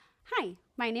Hi,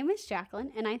 my name is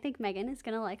Jacqueline, and I think Megan is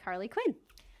going to like Harley Quinn.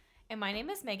 And my name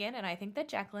is Megan, and I think that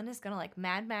Jacqueline is going to like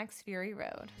Mad Max Fury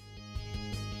Road.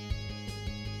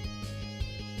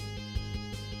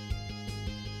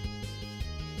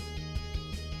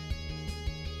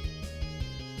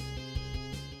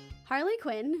 Harley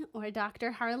Quinn, or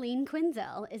Dr. Harleen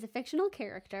Quinzel, is a fictional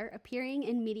character appearing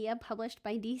in media published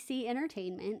by DC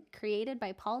Entertainment, created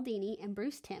by Paul Dini and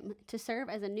Bruce Timm, to serve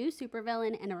as a new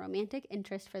supervillain and a romantic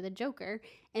interest for the Joker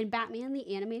in Batman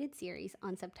the Animated Series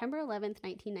on September 11th,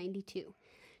 1992.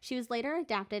 She was later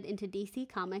adapted into DC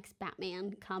Comics'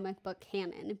 Batman comic book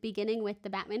canon, beginning with The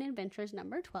Batman Adventures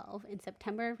number 12 in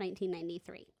September of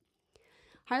 1993.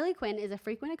 Harley Quinn is a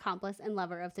frequent accomplice and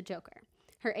lover of the Joker.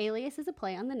 Her alias is a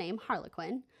play on the name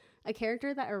Harlequin, a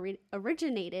character that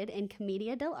originated in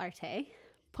Commedia dell'arte.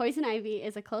 Poison Ivy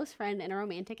is a close friend and a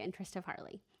romantic interest of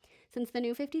Harley. Since the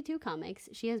New 52 comics,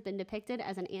 she has been depicted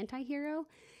as an anti-hero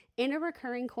and a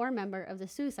recurring core member of the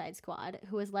Suicide Squad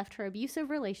who has left her abusive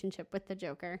relationship with the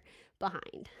Joker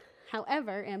behind.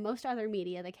 However, in most other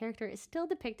media, the character is still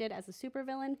depicted as a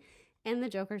supervillain and the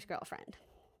Joker's girlfriend.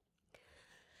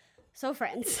 So,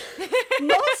 friends,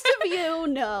 most of you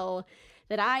know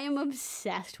that I am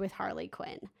obsessed with Harley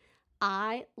Quinn.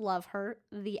 I love her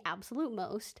the absolute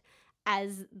most.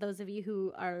 As those of you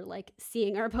who are like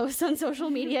seeing our posts on social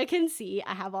media can see,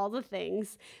 I have all the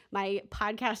things. My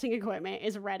podcasting equipment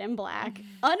is red and black.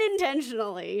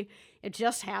 Unintentionally. It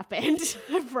just happened.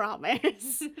 I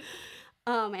promise.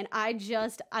 And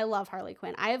I love Harley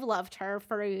Quinn. I have loved her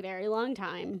for a very long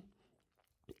time.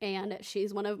 And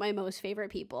she's one of my most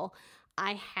favorite people.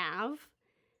 I have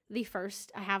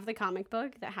the comic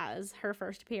book that has her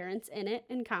first appearance in it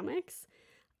in comics.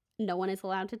 No one is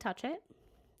allowed to touch it.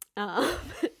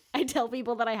 I tell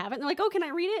people that I haven't. They're like, oh, can I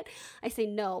read it? I say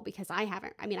no, because I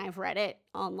haven't. I mean, I've read it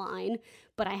online,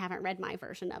 but I haven't read my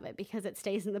version of it because it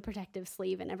stays in the protective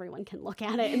sleeve and everyone can look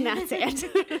at it and that's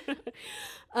it.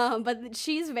 But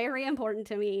she's very important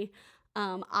to me.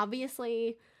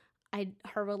 Obviously,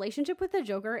 her relationship with the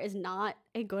Joker is not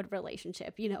a good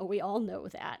relationship. You know, we all know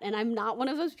that. And I'm not one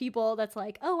of those people that's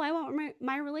like, oh, I want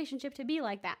my relationship to be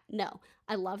like that. No,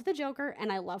 I love the Joker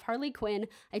and I love Harley Quinn.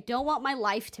 I don't want my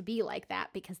life to be like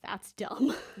that because that's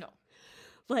dumb. No.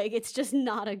 Like, it's just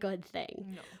not a good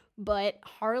thing. No. But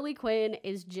Harley Quinn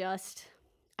is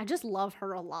I just love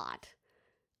her a lot.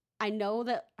 I know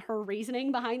that her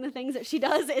reasoning behind the things that she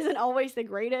does isn't always the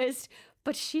greatest,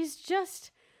 but she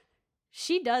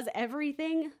does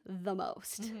everything the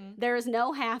most. Mm-hmm. There is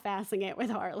no half-assing it with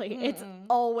Harley. Mm-mm. It's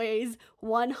always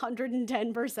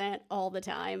 110% all the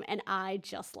time, and I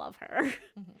just love her.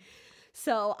 Mm-hmm.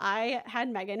 So I had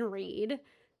Megan read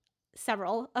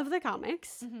several of the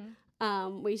comics.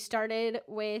 Mm-hmm. We started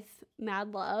with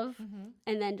Mad Love, mm-hmm.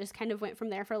 and then just kind of went from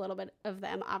there for a little bit of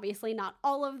them. Obviously, not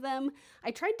all of them.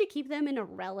 I tried to keep them in a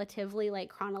relatively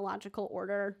chronological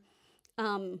order.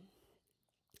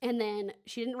 And then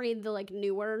she didn't read the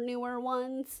newer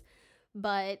ones,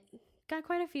 but got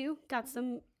quite a few. Got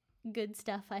some good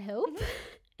stuff, I hope. Mm-hmm.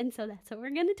 And so that's what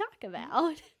we're going to talk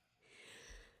about.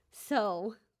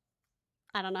 So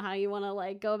I don't know how you want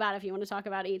to go about it, if you want to talk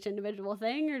about each individual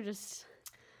thing or just...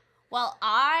 Well,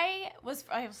 I was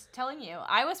telling you,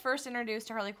 I was first introduced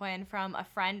to Harley Quinn from a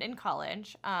friend in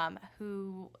college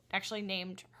who actually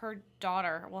named her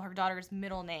daughter's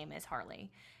middle name is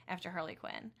Harley, after Harley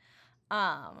Quinn.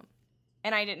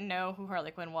 And I didn't know who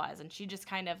Harley Quinn was, and she just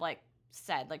kind of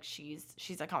said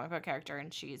she's a comic book character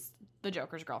and she's the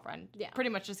Joker's girlfriend. Yeah. Pretty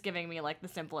much just giving me the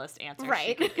simplest answer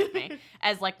she could give me,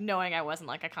 as knowing I wasn't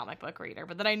a comic book reader,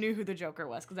 but that I knew who the Joker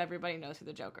was because everybody knows who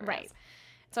the Joker is.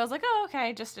 So I was like, oh,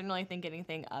 okay, just didn't really think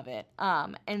anything of it.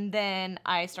 And then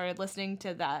I started listening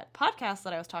to that podcast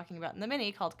that I was talking about in the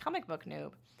mini called Comic Book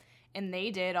Noob. And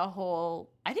they did I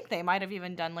think they might have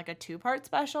even done a 2-part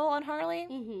special on Harley.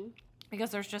 Mm-hmm.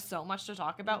 Because there's just so much to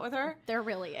talk about with her. There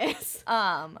really is.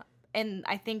 And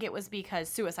I think it was because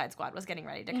Suicide Squad was getting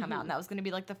ready to come out. And that was going to be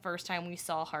the first time we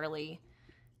saw Harley.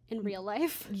 In real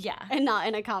life? Yeah. And not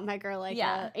in a comic or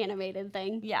a animated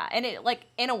thing. Yeah. And it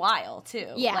in a while too.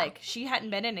 Yeah. She hadn't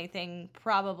been in anything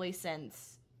probably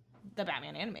since the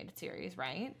Batman animated series,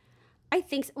 right? I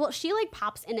think so. Well, she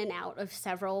pops in and out of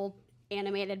several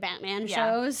animated Batman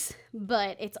shows,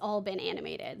 but it's all been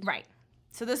animated. Right.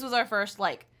 So this was our first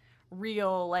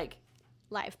real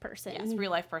live person. Yes,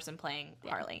 real life person playing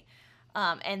Harley.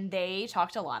 And they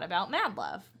talked a lot about Mad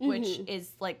Love, which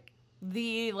is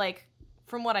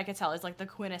from what I could tell is the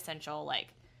quintessential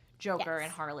Joker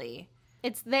and Harley.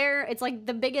 It's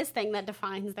the biggest thing that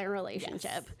defines their relationship.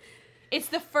 Yes. It's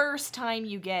the first time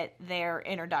you get their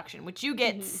introduction, which you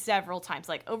get several times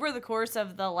over the course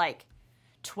of the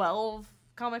 12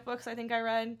 comic books I think I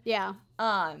read. Yeah.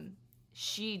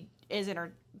 She is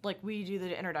we do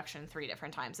the introduction 3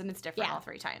 different times, and it's different all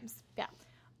 3 times. Yeah.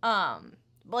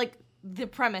 Like, the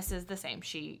premise is the same.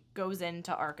 She goes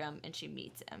into Arkham and she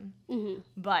meets him. Mm-hmm.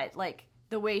 But, like,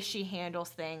 the way she handles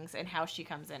things and how she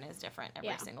comes in is different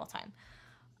every single time.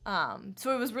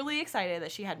 So I was really excited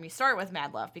that she had me start with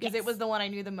Mad Love, because it was the one I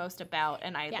knew the most about,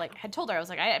 and I, had told her, I was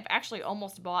like, I actually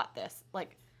almost bought this,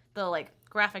 like, the, like,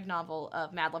 graphic novel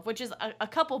of Mad Love, which is a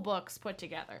couple books put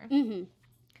together. Mm-hmm.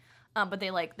 But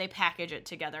they package it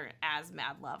together as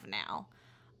Mad Love now.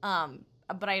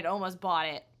 But I had almost bought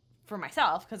it for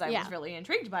myself because I was really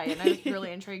intrigued by it. And I was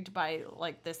really intrigued by,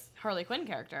 like, this Harley Quinn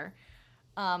character.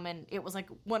 And it was, like,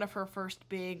 one of her first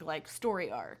big, like,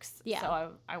 story arcs. Yeah.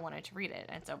 So I wanted to read it.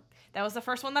 And so that was the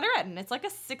first one that I read. And it's, like, a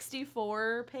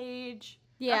 64-page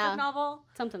graphic novel.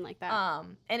 Something like that.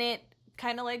 And it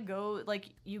kind of, like,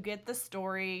 you get the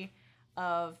story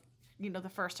of, the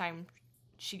first time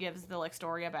she gives the, like,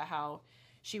 story about how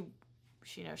she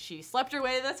slept her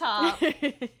way to the top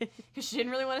because she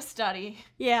didn't really want to study.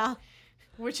 Yeah.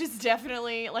 Which is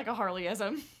definitely, like, a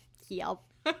Harleyism. Yep.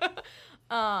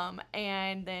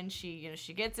 And then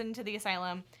she gets into the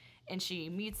asylum and she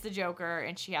meets the Joker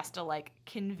and she has to, like,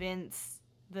 convince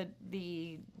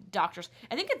the doctors.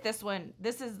 I think at this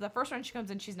is the first one she comes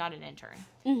in, she's not an intern.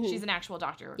 Mm-hmm. She's an actual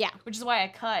doctor. Yeah. Which is why I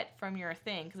cut from your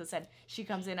thing, because it said she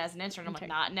comes in as an intern. I'm like,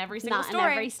 not in every single story. Not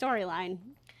in every storyline.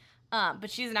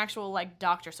 But she's an actual, like,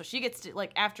 doctor, so she gets to,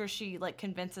 like, after she, like,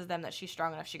 convinces them that she's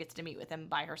strong enough, she gets to meet with him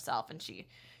by herself, and she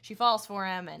falls for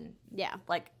him, and,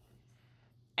 like,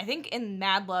 I think in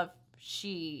Mad Love,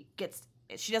 she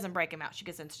doesn't break him out, she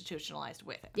gets institutionalized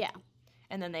with him. Yeah.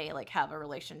 And then they, like, have a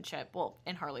relationship. Well,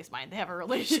 in Harley's mind, they have a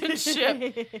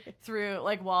relationship through,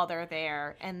 like, while they're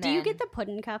there. And then, do you get the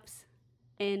puddin' cups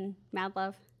in Mad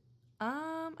Love?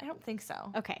 I don't think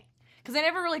so. Okay. Because I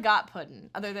never really got Puddin',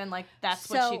 other than, like, that's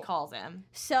what she calls him.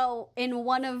 So, in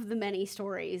one of the many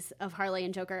stories of Harley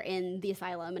and Joker in the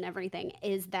asylum and everything,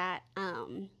 is that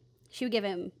she would give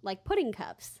him, like, pudding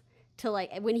cups to,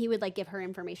 like, when he would, like, give her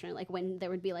information, like, when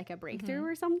there would be, like, a breakthrough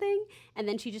or something. And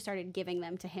then she just started giving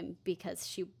them to him because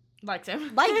she liked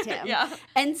him. Yeah.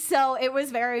 And so it was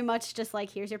very much just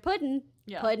like, here's your puddin'.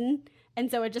 Yeah. Puddin'.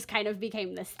 And so it just kind of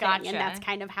became this thing. Gotcha. And that's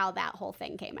kind of how that whole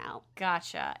thing came out.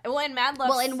 Gotcha. Well, in Mad Love...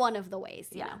 Well, in one of the ways,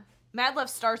 you know. Mad Love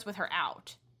starts with her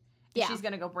out. Yeah. She's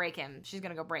going to go break him. She's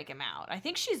going to go break him out. I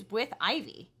think she's with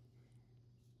Ivy.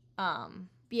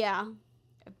 Yeah.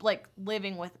 Like,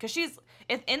 living with... Because she's...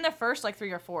 In the first, like,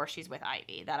 3 or 4, she's with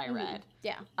Ivy that I read.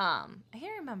 Yeah. I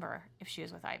can't remember if she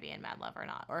was with Ivy in Mad Love or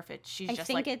not. Or if she's just,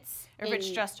 think like... it's or if it's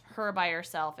just her by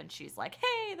herself and she's like,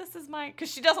 hey, this is my... Because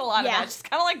she does a lot of that. She's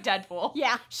kind of like Deadpool.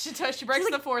 Yeah. She breaks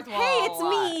the fourth wall. Hey, it's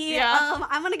me. Yeah.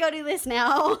 I'm going to go do this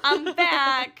now. I'm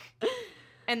back.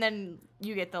 And then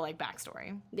you get the, like,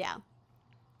 backstory. Yeah.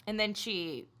 And then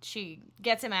she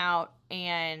gets him out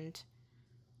and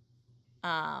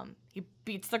he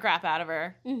beats the crap out of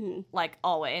her, like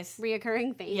always.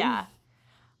 Reoccurring theme. Yeah.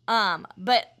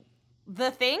 But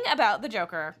the thing about the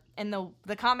Joker and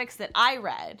the comics that I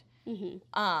read,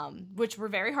 which were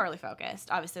very Harley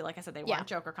focused, obviously, like I said, they weren't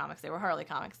Joker comics, they were Harley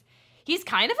comics. He's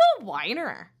kind of a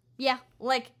whiner. Yeah.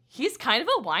 Like, he's kind of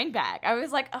a wine bag. I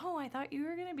was like, oh, I thought you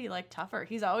were going to be, like, tougher.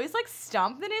 He's always, like,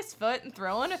 stomping his foot and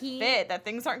throwing a fit that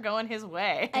things aren't going his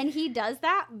way. And he does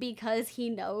that because he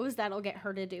knows that'll get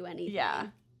her to do anything. Yeah.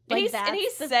 Like, and he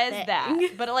says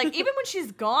that. But, like, even when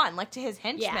she's gone, like, to his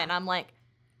henchmen, I'm like...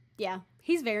 Yeah.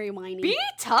 He's very whiny. Be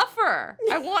tougher.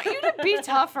 I want you to be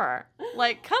tougher.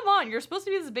 Like, come on. You're supposed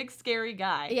to be this big, scary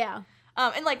guy. Yeah.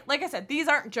 And like I said, these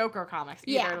aren't Joker comics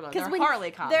either of them. They're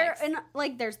Harley comics.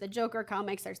 There's the Joker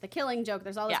comics, there's the Killing Joke,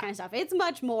 there's all this kind of stuff. It's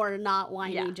much more not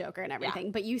whiny Joker and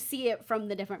everything, but you see it from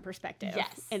the different perspective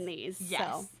in these. Yes.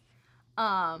 So.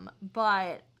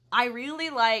 But I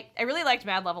really liked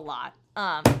Mad Love a lot.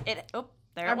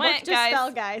 There Our it went, book just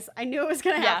fell, guys. I knew it was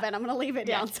going to happen. I'm going to leave it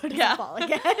down so it doesn't fall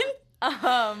again.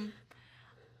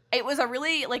 It was a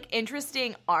really, like,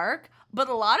 interesting arc, but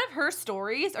a lot of her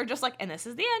stories are just like, and this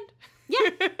is the end.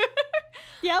 Yeah.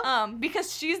 Yeah.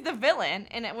 Because she's the villain,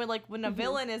 and when a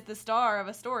villain is the star of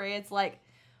a story, it's like,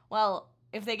 well,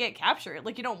 if they get captured,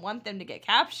 like, you don't want them to get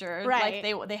captured. Right.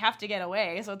 Like, they have to get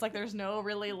away. So it's like there's no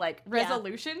really, like,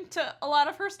 resolution to a lot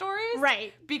of her stories.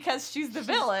 Right. Because she's the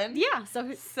villain. Yeah.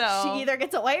 So she either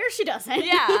gets away or she doesn't.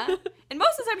 Yeah. And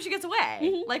most of the time she gets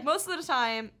away. Like, most of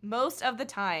the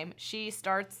time, she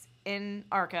starts in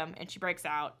Arkham and she breaks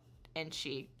out and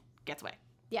she gets away.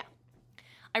 Yeah.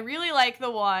 I really like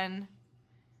the one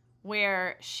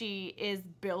where she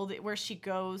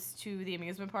goes to the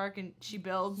amusement park and she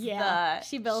builds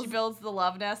she builds the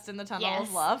love nest in the tunnel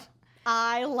of love.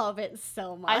 I love it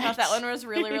so much. I thought that one was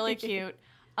really, really cute.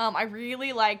 I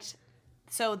really liked,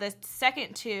 so the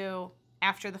second two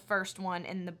after the first one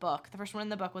in the book. The first one in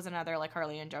the book was another like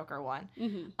Harley and Joker one.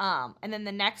 Mm-hmm. And then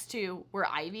the next two were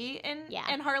Ivy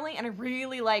and Harley, and I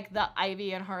really like the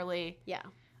Ivy and Harley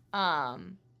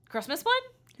Christmas one.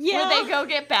 Yeah. Where they go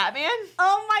get Batman.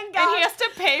 Oh my god. And he has to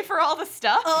pay for all the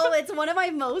stuff. Oh, it's one of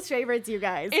my most favorites, you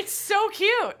guys. It's so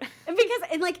cute. Because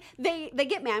they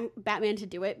get Batman to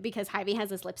do it because Ivy has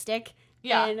this lipstick.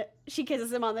 Yeah. And she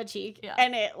kisses him on the cheek. Yeah.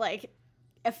 And it like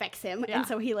affects him. Yeah. And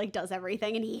so he like does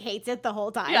everything and he hates it the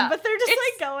whole time. Yeah. But they're just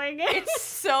like going. It's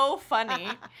so funny.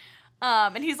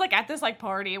 And he's like at this like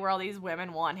party where all these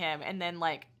women want him, and then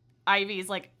like Ivy's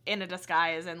like in a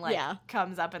disguise and like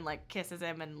comes up and like kisses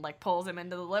him and like pulls him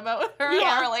into the limo with her and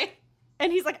Harley.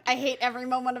 And he's like, I hate every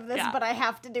moment of this, but I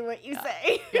have to do what you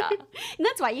say. Yeah. And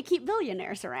that's why you keep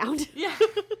billionaires around. Yeah.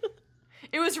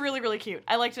 It was really, really cute.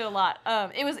 I liked it a lot.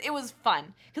 It was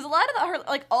fun. Because a lot of the Harley,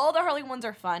 like all the Harley ones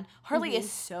are fun. Harley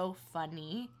is so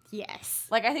funny. Yes.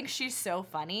 Like I think she's so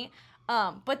funny.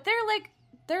 But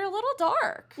they're a little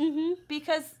dark. Mm-hmm.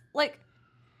 Because like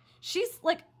she's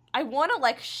like, I want to,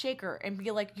 like, shake her and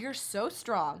be like, you're so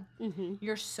strong. Mm-hmm.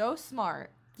 You're so smart.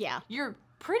 Yeah. You're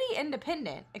pretty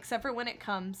independent, except for when it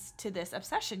comes to this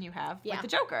obsession you have with the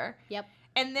Joker. Yep.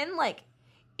 And then, like,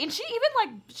 and she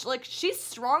even, like, she's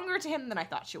stronger to him than I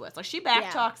thought she was. Like, she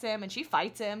backtalks him and she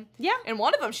fights him. Yeah. And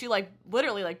one of them, she, like,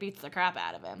 literally, like, beats the crap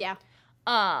out of him. Yeah.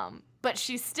 But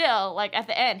she's still, like, at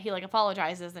the end, he, like,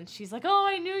 apologizes, and she's like, oh,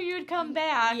 I knew you'd come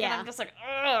back. Yeah. And I'm just like,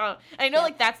 ugh. I know,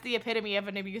 like, that's the epitome of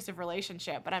an abusive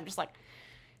relationship, but I'm just like,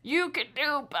 you can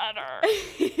do better.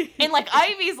 And, like,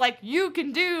 Ivy's like, you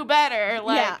can do better.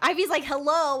 Like, yeah, Ivy's like,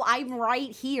 hello, I'm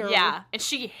right here. Yeah, and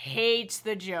she hates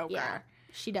the Joker. Yeah,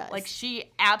 she does. Like,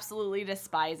 she absolutely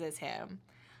despises him.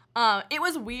 It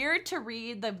was weird to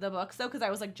read the books, though, because I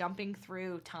was, like, jumping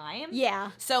through time. Yeah.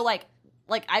 So, like,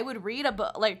 I would read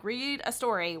a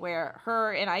story where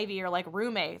her and Ivy are, like,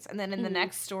 roommates, and then in the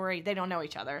next story, they don't know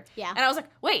each other. Yeah. And I was like,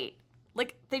 wait,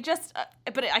 like, they just,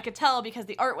 but I could tell because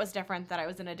the art was different that I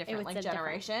was in a different, like,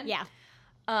 generation. Yeah.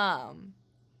 But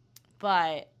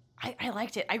I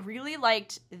liked it. I really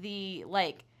liked the,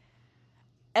 like,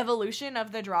 evolution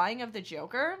of the drawing of the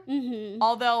Joker,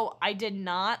 although I did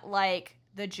not like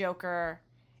the Joker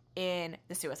in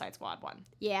the Suicide Squad one.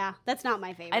 Yeah, that's not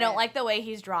my favorite. I don't like the way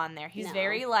he's drawn there. He's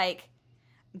very, like,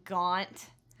 gaunt.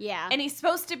 Yeah. And he's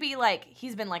supposed to be, like,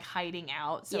 he's been, like, hiding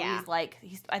out. So he's, like,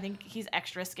 I think he's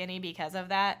extra skinny because of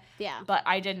that. Yeah. But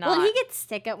I did not. Well, he gets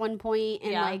sick at one point,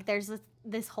 and, like, there's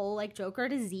this whole, like, Joker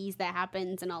disease that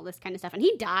happens and all this kind of stuff. And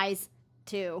he dies,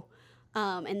 too.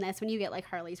 And that's when you get, like,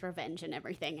 Harley's revenge and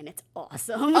everything, and it's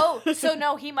awesome. Oh, so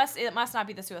no, it must not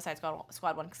be the Suicide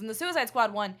Squad one. Because in the Suicide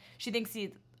Squad one,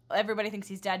 everybody thinks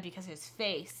he's dead because his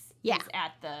face is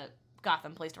at the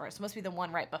Gotham Police Department. So it must be the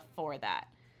one right before that,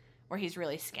 where he's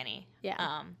really skinny.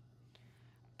 Yeah.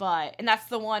 And that's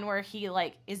the one where he,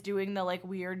 like, is doing the, like,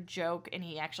 weird joke, and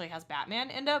he actually has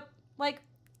Batman end up, like,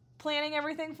 planning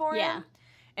everything for him. Yeah.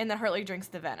 And then Harley drinks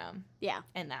the venom. Yeah.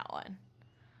 In that one.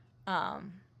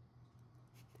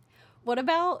 What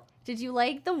about, did you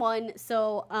like the one,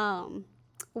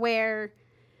 where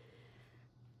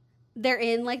they're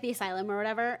in, like, the asylum or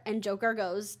whatever, and Joker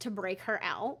goes to break her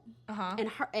out,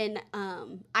 and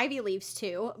Ivy leaves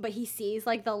too, but he sees,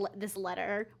 like, this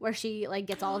letter where she, like,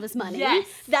 gets all of his money. Yes.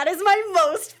 That is my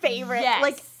most favorite. Yes.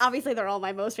 Like, obviously they're all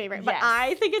my most favorite, but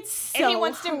I think it's so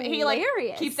hilarious. He, like,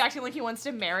 keeps acting like he wants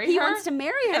to marry her. He wants to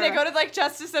marry her. And they go to, like,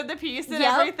 Justice of the Peace and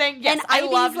everything. Yes, and I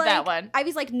loved that one.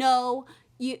 Ivy's like, no,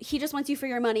 he just wants you for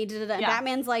your money. Yeah.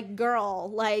 Batman's like,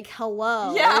 girl, like,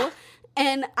 hello. Yeah.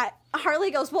 And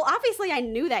Harley goes, well, obviously I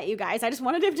knew that, you guys. I just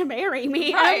wanted him to marry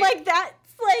me. Right. And I'm like, that's,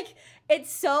 like,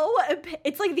 it's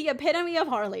like the epitome of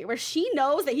Harley, where she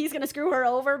knows that he's going to screw her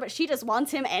over, but she just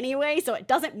wants him anyway, so it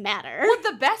doesn't matter. Well,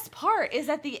 the best part is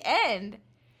at the end,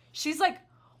 she's like,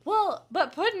 well,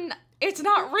 but Puddin', it's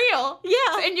not real.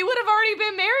 Yeah. And you would have already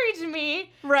been married to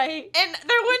me. Right. And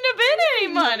there wouldn't have been any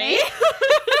money.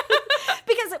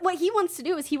 Because what he wants to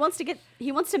do is he wants to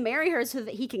marry her so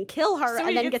that he can kill her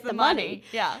and then get the money.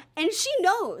 Yeah. And she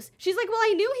knows. She's like, well,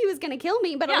 I knew he was going to kill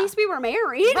me, but at least we were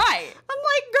married. Right. I'm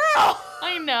like, girl.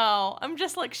 I know. I'm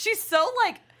just like, she's so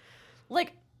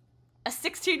like a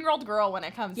 16-year-old girl when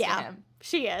it comes to him.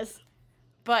 She is.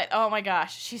 But, oh my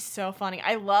gosh, she's so funny.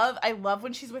 I love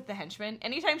when she's with the henchmen.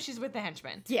 Anytime she's with the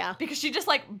henchmen. Yeah. Because she just,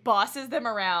 like, bosses them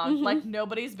around like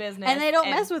nobody's business. And they don't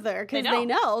mess with her because they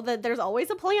know that there's always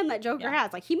a plan that Joker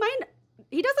has. Like, he might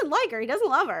doesn't like her. He doesn't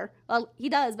love her. Well, he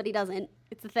does, but he doesn't.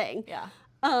 It's the thing. Yeah.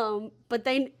 But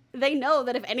they know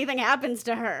that if anything happens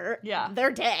to her,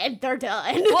 they're dead. They're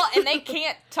done. Well, and they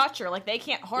can't touch her. Like, they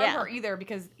can't harm her either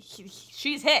because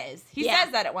she's his. He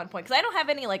says that at one point. Because I don't have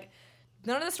any, like,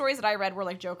 none of the stories that I read were,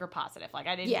 like, Joker positive. Like,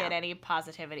 I didn't get any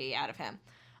positivity out of him.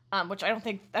 Which I don't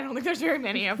think there's very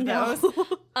many of those.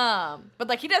 But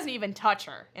like he doesn't even touch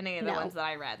her in any of the ones that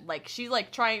I read. Like she's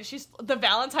like she's the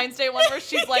Valentine's Day one where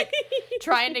she's like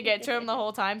trying to get to him the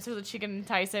whole time so that she can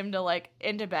entice him to like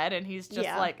into bed, and he's just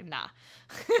like, nah.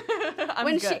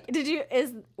 I'm good.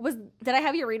 Did I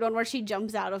have you read one where she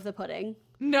jumps out of the pudding?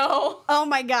 No. Oh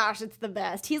my gosh, it's the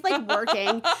best. He's like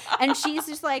working and she's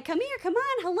just like, come here, come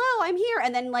on, hello, I'm here.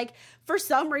 And then like for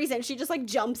some reason she just like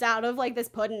jumps out of like this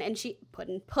pudding and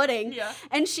pudding. Yeah.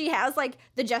 And she has like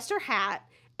the jester hat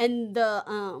and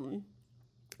the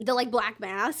like black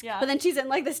mask. Yeah. But then she's in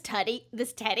like this teddy.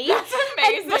 That's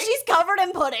amazing. But she's covered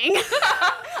in pudding.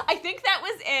 I think that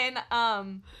was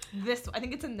in this. I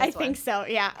think it's in this one. I think so.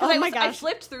 Yeah. Oh my gosh. I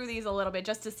flipped through these a little bit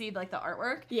just to see like the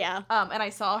artwork. Yeah. And I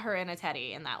saw her in a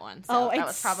teddy in that one. So that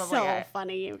was probably so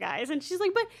funny, you guys. And she's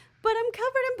like, but I'm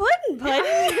covered in pudding.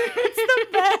 It's the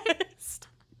best.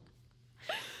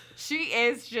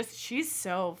 She's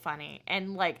so funny,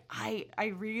 and like I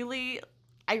really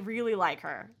like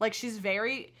her. Like she's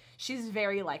very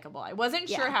likable. I wasn't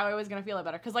sure how I was gonna feel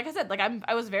about her because, like I said, like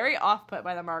I was very off put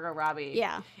by the Margot Robbie.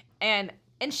 Yeah, and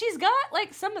she's got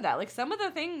like some of that, like some of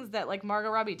the things that like Margot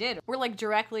Robbie did were like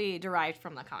directly derived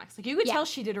from the comics. Like you could tell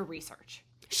she did her research.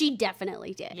 She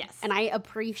definitely did. Yes, and I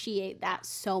appreciate that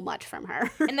so much from her.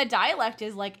 And the dialect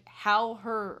is like how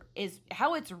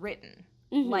it's written.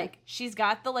 Mm-hmm. Like she's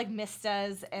got the like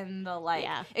mistas and the like,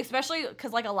 especially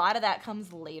because like a lot of that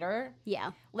comes later.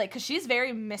 Yeah, like because she's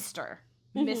very Mr.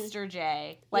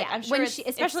 J. Like I'm sure,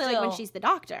 especially like when she's the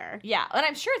doctor. Yeah, and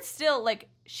I'm sure it's still like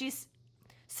she's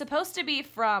supposed to be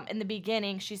from in the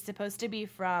beginning. She's supposed to be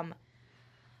from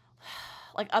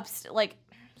like like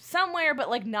somewhere, but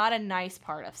like not a nice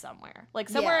part of somewhere. Like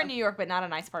somewhere in New York, but not a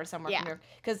nice part of somewhere in New York.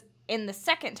 Because in the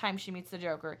second time she meets the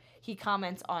Joker, he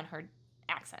comments on her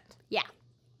accent. Yeah.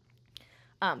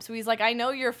 So he's like, I know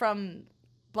you're from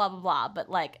blah, blah, blah, but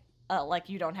like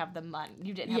you don't have the money.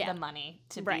 You didn't have the money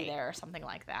to be there or something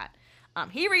like that.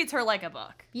 He reads her like a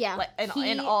book. Yeah. Like,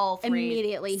 in all three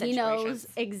immediately. situations. He knows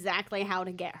exactly how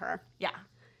to get her. Yeah.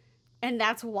 And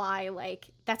that's why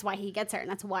he gets her. And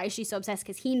that's why she's so obsessed,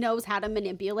 because he knows how to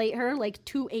manipulate her like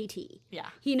to a T. Yeah.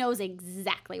 He knows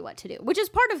exactly what to do, which is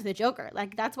part of the Joker.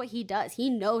 Like that's what he does. He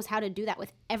knows how to do that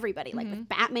with everybody, like with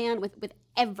Batman, with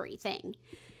everything.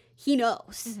 He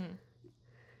knows. Mm-hmm.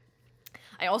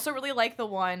 I also really like the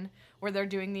one where they're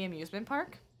doing the amusement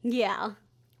park. Yeah.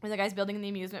 Where the guy's building the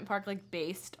amusement park, like,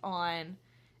 based on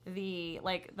the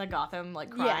Gotham,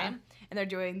 like, crime. And they're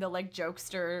doing the, like,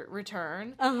 jokester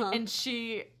return. Uh-huh. And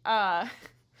she's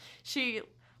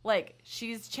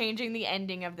changing the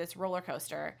ending of this roller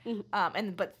coaster. Mm-hmm.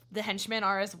 But the henchmen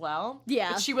are as well.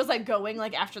 Yeah. But she was, like, going,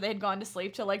 like, after they had gone to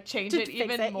sleep to, like, change it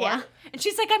even more. Yeah. And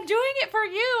she's like, I'm doing it for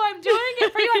you. I'm doing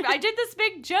it for you. I did this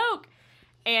big joke.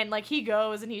 And, like, he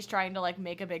goes and he's trying to, like,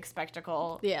 make a big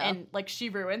spectacle. Yeah. And, like, she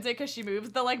ruins it because she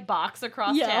moves the, like, box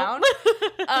across town.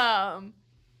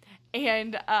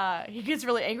 And he gets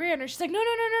really angry at her. She's like, no,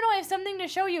 I have something to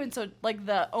show you. And so, like,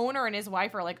 the owner and his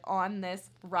wife are, like, on this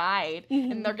ride.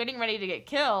 Mm-hmm. And they're getting ready to get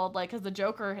killed. Like, because the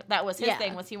Joker, that was his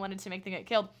thing, was he wanted to make them get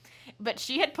killed. But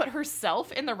she had put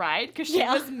herself in the ride because she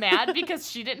was mad because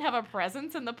she didn't have a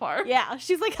presence in the park. Yeah,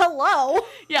 she's like, hello.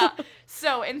 Yeah.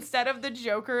 So instead of the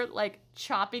Joker, like,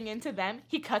 chopping into them,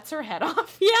 he cuts her head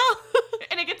off. Yeah.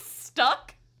 And it gets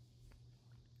stuck.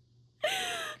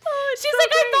 Oh, she's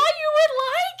like, I thought you would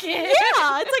like it.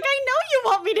 Yeah, it's like, I know you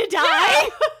want me to die.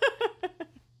 Yeah.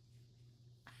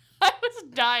 I was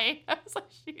dying. I was like,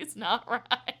 she's not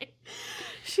right.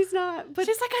 She's not. But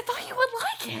she's like, I thought you would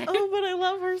like it. Oh, but I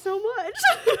love her so much.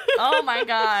 Oh my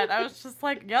God. I was just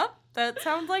like, yep, that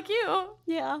sounds like you.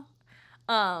 Yeah.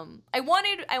 I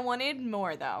wanted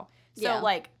more though. So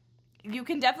like, you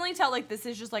can definitely tell like this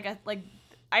is just like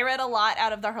I read a lot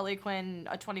out of the Harley Quinn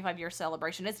 25-year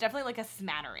celebration. It's definitely like a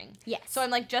smattering. Yes. So I'm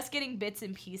like just getting bits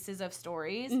and pieces of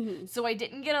stories. Mm-hmm. So I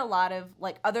didn't get a lot of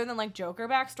like, other than like Joker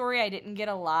backstory, I didn't get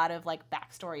a lot of like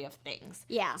backstory of things.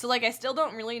 Yeah. So like I still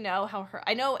don't really know how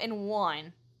I know in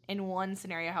one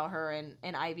scenario how her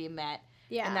and Ivy met.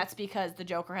 Yeah. And that's because the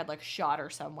Joker had like shot her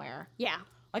somewhere. Yeah.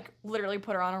 Like literally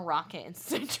put her on a rocket and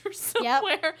sent her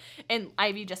somewhere. And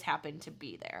Ivy just happened to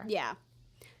be there. Yeah.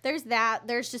 There's that.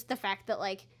 There's just the fact that,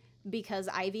 like, because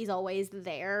Ivy's always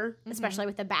there, especially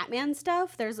with the Batman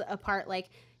stuff. There's a part like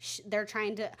they're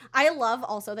trying to. I love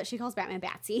also that she calls Batman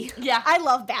Batsy. Yeah. I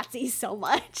love Batsy so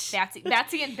much.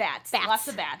 Batsy and bats. Lots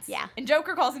of bats. Yeah. And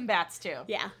Joker calls him bats too.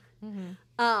 Yeah.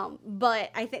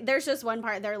 But I think there's just one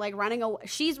part they're like running away.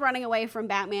 She's running away from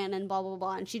Batman and blah blah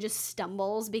blah, and she just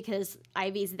stumbles because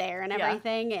Ivy's there and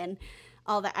everything and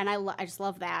all that. And I just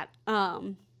love that.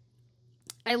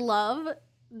 I love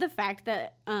the fact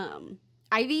that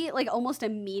Ivy, like, almost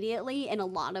immediately in a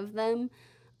lot of them,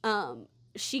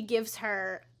 she gives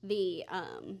her the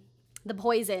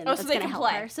poison that's going to help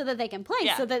her so that they can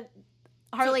play, so that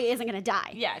Harley isn't going to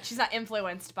die. Yeah, she's not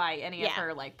influenced by any of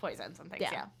her, like, poisons and things,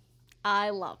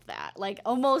 I love that. Like,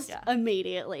 almost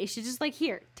immediately. She's just like,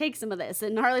 here, take some of this.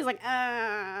 And Harley's like,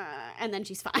 and then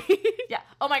she's fine. Yeah.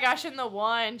 Oh my gosh, in the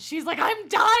one, she's like, I'm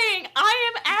dying.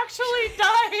 I am actually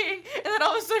dying. And then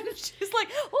all of a sudden she's like,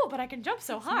 oh, but I can jump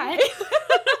so high.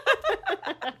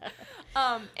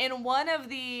 In one of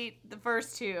the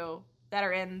first two that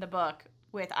are in the book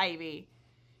with Ivy,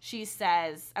 she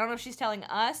says, I don't know if she's telling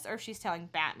us or if she's telling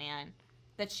Batman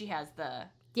that she has the...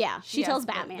 Yeah, she tells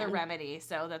Batman. The remedy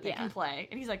so that they can play.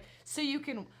 And he's like, so you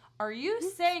can... Are you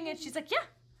saying it? She's like, yeah.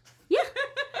 Yeah.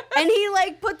 And he,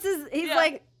 like, puts his... He's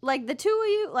like, the two of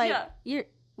you, like, you're...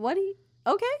 What do you...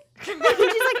 Okay. And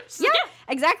she's like,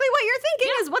 exactly what you're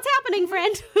thinking is what's happening,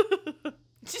 friend.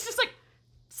 She's just, like,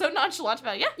 so nonchalant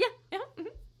about it. Yeah.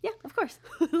 Yeah, of course.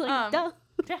 Like, duh.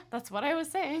 Yeah, that's what I was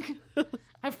saying.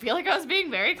 I feel like I was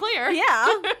being very clear. Yeah.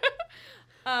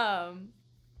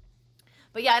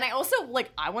 But yeah, and I also, like,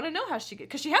 I want to know how she...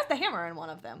 Because she has the hammer in one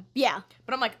of them. Yeah.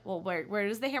 But I'm like, well, where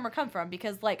does the hammer come from?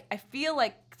 Because, like, I feel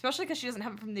like, especially because she doesn't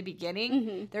have it from the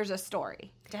beginning, there's a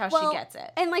story to how she gets it.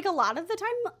 And, like, a lot of the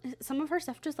time, some of her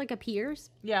stuff just, like, appears.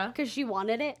 Yeah. Because she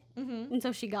wanted it, and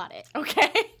so she got it.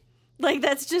 Okay. Like,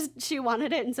 that's just... She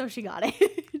wanted it, and so she got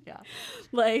it. Yeah.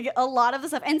 Like, a lot of the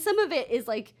stuff... And some of it is,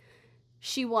 like...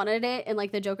 She wanted it, and,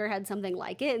 like, the Joker had something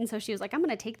like it, and so she was like, I'm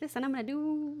going to take this, and I'm going to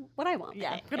do what I want.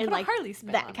 Yeah, and, like, Harley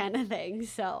spin that kind of thing.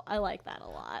 So, I like that a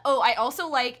lot. Oh, I also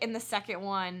like in the second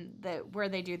one, where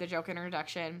they do the Joker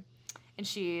introduction, and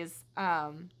she's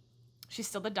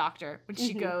still the doctor, when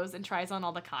she goes and tries on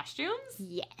all the costumes.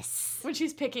 Yes. When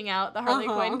she's picking out the Harley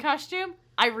Quinn costume.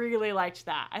 I really liked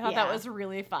that. I thought that was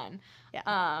really fun.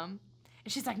 Yeah.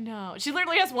 And she's like, no. She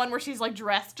literally has one where she's, like,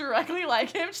 dressed directly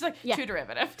like him. She's like, too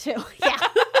derivative. Too. Yeah.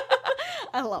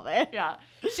 I love it. Yeah.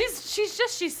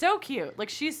 She's so cute. Like,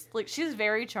 she's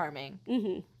very charming.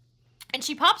 Mm-hmm. And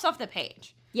she pops off the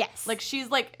page. Yes. Like, she's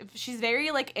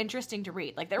very, like, interesting to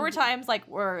read. Like, there were times, like,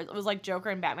 where it was, like, Joker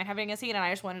and Batman having a scene, and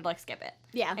I just wanted to, like, skip it.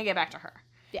 Yeah. And get back to her.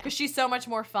 Yeah. Because she's so much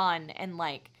more fun and,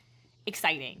 like,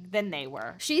 exciting than they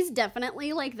were. She's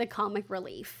definitely, like, the comic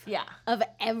relief. Yeah. Of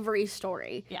every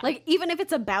story. Yeah. Like, even if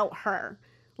it's about her,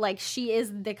 like, she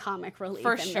is the comic relief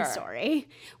in the story.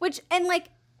 Which, and, like,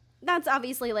 that's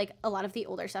obviously, like, a lot of the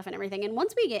older stuff and everything. And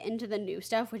once we get into the new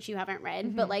stuff, which you haven't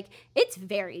read, but, like, it's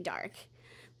very dark.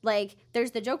 Like,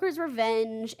 there's the Joker's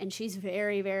Revenge, and she's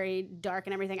very, very dark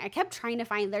and everything. I kept trying to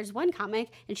find, there's one comic,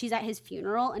 and she's at his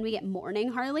funeral, and we get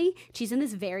mourning Harley. She's in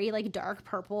this very, like, dark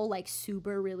purple, like,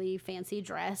 super really fancy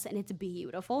dress, and it's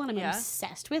beautiful, and I'm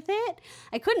obsessed with it.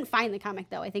 I couldn't find the comic,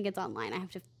 though. I think it's online. I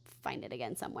have to find it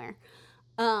again somewhere.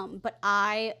 But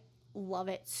I love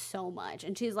it so much.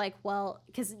 And she's like, well,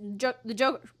 because the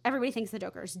Joker, everybody thinks the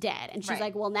Joker's dead. And she's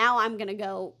like, well, now I'm going to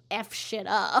go F shit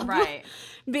up. Right.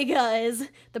 Because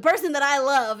the person that I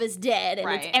love is dead, and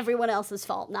it's everyone else's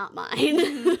fault, not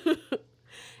mine.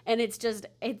 And it's just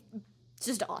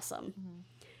awesome.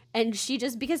 And she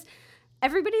just, because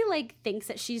everybody, like, thinks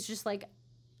that she's just, like,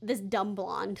 this dumb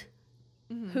blonde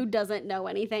who doesn't know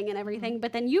anything and everything.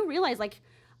 But then you realize, like,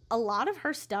 a lot of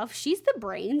her stuff, she's the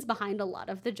brains behind a lot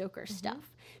of the Joker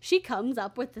stuff. She comes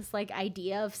up with this, like,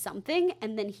 idea of something,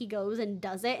 and then he goes and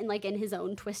does it in his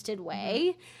own twisted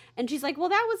way. And she's like, well,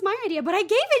 that was my idea, but I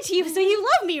gave it to you, so you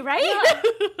love me, right? Yeah.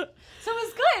 So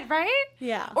it's good, right?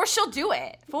 Yeah. Or she'll do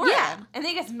it for him. And then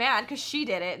he gets mad because she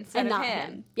did it instead of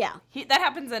him. Yeah. That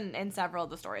happens in several of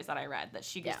the stories that I read, that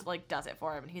she just, like, does it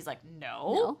for him, and he's like,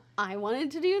 no, I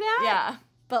wanted to do that. Yeah.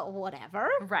 But whatever.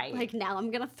 Right. Like, now I'm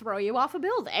going to throw you off a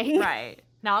building. Right.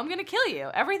 Now I'm going to kill you.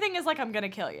 Everything is like, I'm going to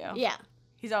kill you. Yeah.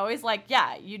 He's always like,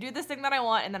 yeah, you do this thing that I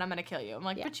want, and then I'm going to kill you. I'm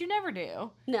like, but you never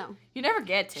do. No. You never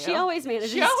get to. She always manages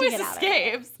to get out of it. She always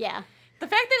escapes. Yeah. The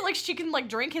fact that, like, she can, like,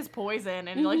 drink his poison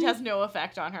and, like, has no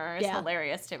effect on her is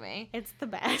hilarious to me. It's the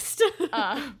best.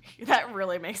 That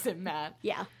really makes him mad.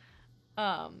 Yeah.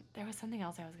 There was something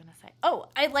else I was going to say. Oh,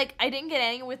 I didn't get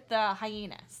any with the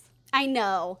hyenas. I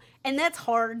know. And that's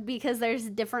hard because there's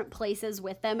different places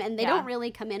with them, and they don't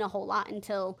really come in a whole lot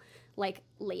until, like,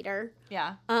 later.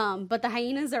 Yeah. But the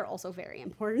hyenas are also very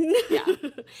important. Yeah.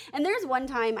 And there's one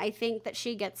time, I think, that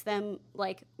she gets them,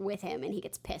 like, with him, and he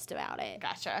gets pissed about it.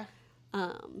 Gotcha.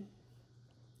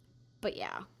 But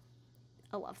yeah.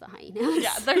 I love the hyenas.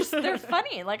 Yeah, they're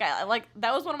funny. Like,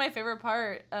 that was one of my favorite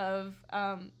part of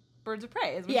Birds of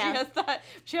Prey, is when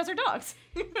she has her dogs.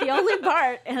 The only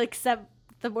part, except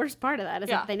the worst part of that, is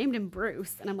that they named him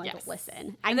Bruce. And I'm like,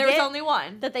 listen. And there was only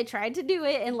one. That they tried to do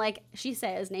it, and, like, she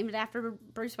says, named it after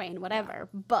Bruce Wayne, whatever.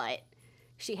 Yeah. But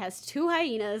she has 2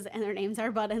 hyenas, and their names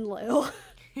are Bud and Lou.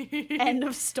 End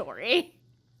of story.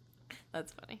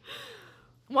 That's funny.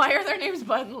 Why are their names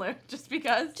Bud and Lou? Just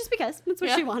because? Just because. That's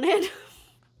what she wanted.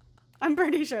 I'm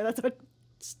pretty sure that's what,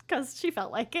 because she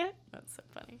felt like it. That's so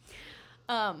funny.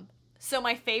 So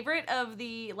my favorite of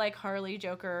the, like, Harley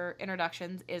Joker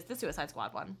introductions is the Suicide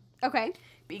Squad one. Okay.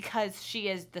 Because she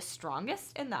is the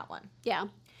strongest in that one. Yeah.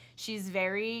 She's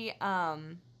very,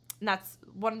 and that's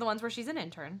one of the ones where she's an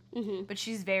intern. Mm-hmm. But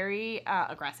she's very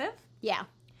aggressive. Yeah.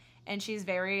 And she's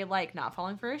very, like, not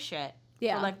falling for his shit.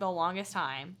 Yeah. For, like, the longest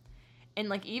time. And,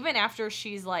 like, even after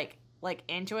she's, like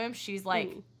into him, she's,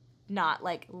 like, not,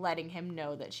 like, letting him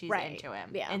know that she's into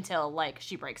him. Yeah. Until, like,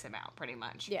 she breaks him out, pretty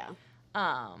much. Yeah.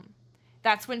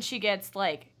 That's when she gets,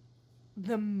 like,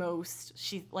 the most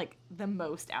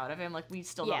out of him. Like, we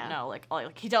still don't know. Like,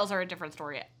 he tells her a different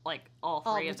story, like, all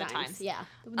three of the times. Yeah.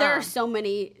 There are so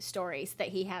many stories that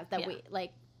he has that we,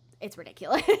 like, it's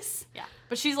ridiculous. Yeah.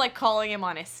 But she's, like, calling him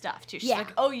on his stuff, too. She's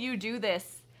like, oh, you do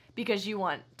this because you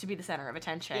want to be the center of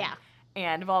attention. Yeah.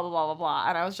 And blah, blah, blah, blah, blah.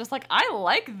 And I was just like, I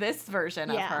like this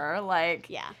version of her. Like.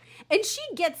 Yeah. And she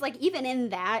gets, like, even in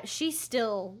that, she's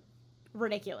still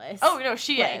ridiculous. Oh, no,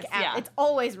 she is. Yeah. It's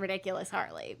always ridiculous,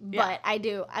 Harley. But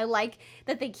I like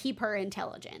that they keep her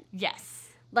intelligent. Yes.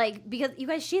 Like, because, you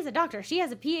guys, she's a doctor. She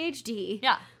has a PhD.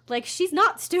 Yeah. Like, she's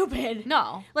not stupid.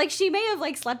 No. Like, she may have,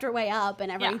 like, slept her way up and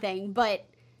everything, but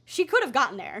she could have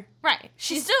gotten there. Right.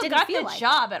 She still got the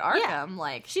job at Arkham. Yeah.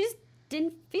 Like. She just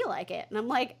didn't feel like it. And I'm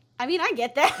like, I mean, I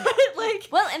get that. Like,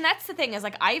 well, and that's the thing is,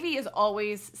 like, Ivy is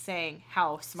always saying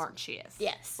how smart she is.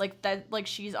 Yes. Like, that, like,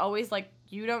 she's always like,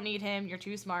 you don't need him. You're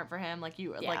too smart for him. Like,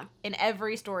 like, in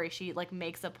every story, she, like,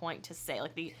 makes a point to say,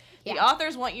 like, the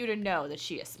authors want you to know that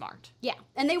she is smart. Yeah.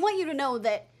 And they want you to know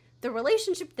that the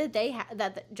relationship that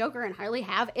that the Joker and Harley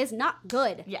have is not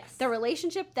good. Yes. The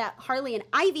relationship that Harley and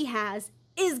Ivy has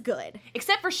is good.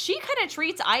 Except for she kind of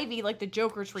treats Ivy like the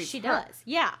Joker treats her. She does.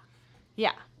 Yeah.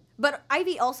 Yeah. But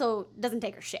Ivy also doesn't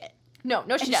take her shit. No,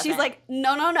 she doesn't. She's like,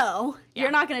 no. Yeah.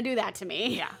 You're not going to do that to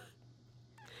me. Yeah.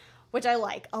 Which I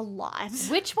like a lot.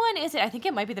 Which one is it? I think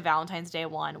it might be the Valentine's Day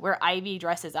one where Ivy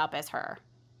dresses up as her.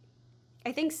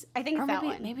 I think it's that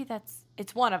one. Maybe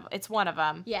it's one of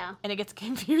them. Yeah. And it gets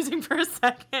confusing for a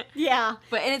second. Yeah.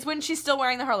 And it's when she's still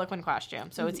wearing the Harlequin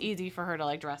costume, so it's easy for her to,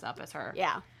 like, dress up as her.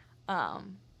 Yeah.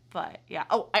 But yeah.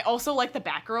 Oh, I also like the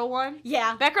Batgirl one.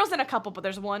 Yeah. Batgirl's in a couple, but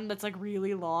there's one that's, like,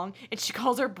 really long, and she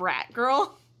calls her Brat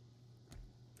Girl.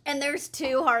 And there's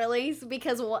 2 Harleys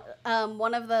because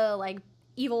one of the, like,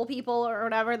 evil people or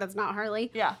whatever that's not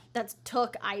Harley. Yeah. That's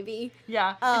took Ivy.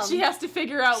 Yeah. And she has to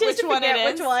figure out which one it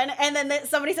is. Which one. And then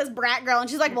somebody says Brat Girl, and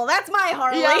she's like, well, that's my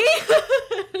Harley.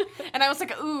 Yeah. And I was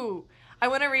like, ooh, I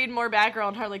want to read more Batgirl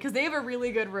and Harley because they have a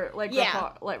really good,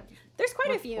 rapport. There's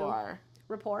quite a few.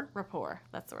 Rapport.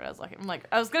 That's the word I was looking. I'm like,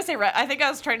 I was gonna say. I think I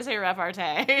was trying to say repartee,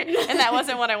 and that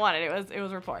wasn't what I wanted. It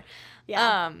was rapport.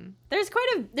 Yeah. There's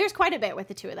quite a bit with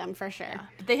the 2 of them for sure. Yeah.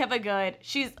 But they have a good.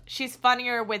 She's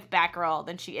funnier with Batgirl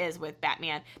than she is with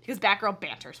Batman because Batgirl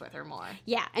banters with her more.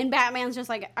 Yeah, and Batman's just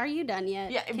like, "Are you done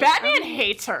yet?" Yeah, Batman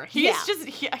hates her. He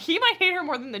might hate her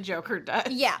more than the Joker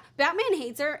does. Yeah, Batman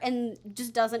hates her and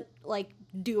just doesn't, like,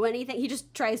 do anything. He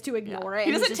just tries to ignore it.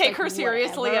 He doesn't take her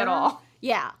seriously at all.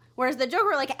 Yeah. Whereas the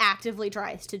Joker, like, actively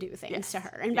tries to do things to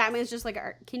her. And Batman's just like,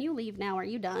 can you leave now? Are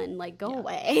you done? Like, go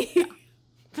away. Yeah.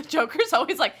 The Joker's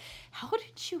always like, how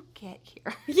did you get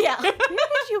here? Yeah. Where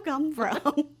did you come from?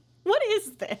 What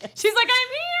is this? She's like, I'm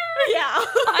here. Yeah.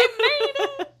 I made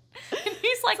it. And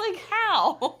he's like,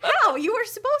 how? How? You were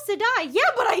supposed to die.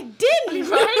 Yeah, but I didn't.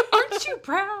 Right? Aren't you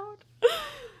proud?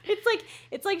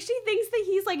 It's like she thinks that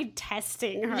he's, like,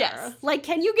 testing her. Yes. Like,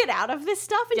 can you get out of this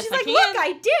stuff? And she's like, look,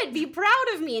 I did. Be proud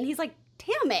of me. And he's like,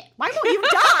 damn it. Why won't you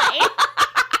die?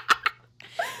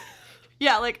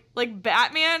 Yeah, like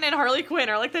Batman and Harley Quinn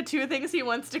are, like, the 2 things he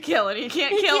wants to kill, and he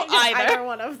can't kill either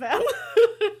one of them.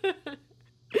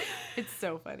 It's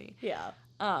so funny. Yeah.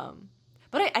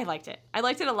 But I liked it. I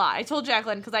liked it a lot. I told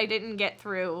Jacqueline because I didn't get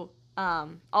through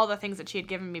all the things that she had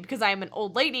given me because I am an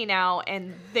old lady now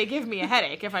and they give me a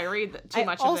headache if I read too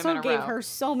much of them in a row. I also gave her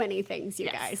so many things, you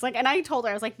guys. Like, and I told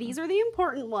her, I was like, these are the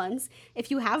important ones.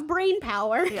 If you have brain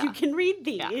power, you can read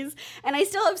these. Yeah. And I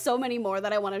still have so many more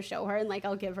that I want to show her, and like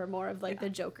I'll give her more of like the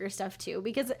Joker stuff too,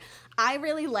 because I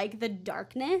really like the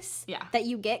darkness that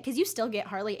you get, because you still get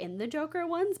Harley in the Joker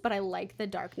ones, but I like the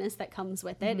darkness that comes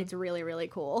with it. It's really, really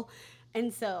cool.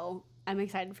 And so I'm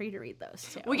excited for you to read those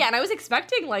too. Well, yeah, and I was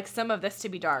expecting like some of this to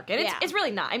be dark, and it's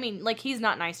really not. I mean, like he's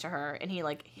not nice to her, and he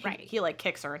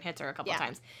kicks her and hits her a couple of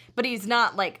times, but he's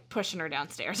not like pushing her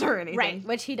downstairs or anything. Right,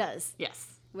 which he does. Yes,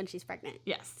 when she's pregnant.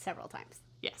 Yes, several times.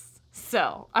 Yes.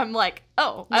 So I'm like,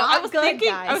 oh, I was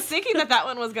thinking that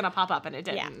one was gonna pop up, and it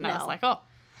didn't. Yeah, and I was like, oh.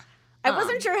 I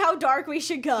wasn't sure how dark we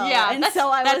should go. Yeah, and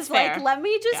so I was fair. like, let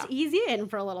me just ease you in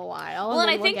for a little while. Well, and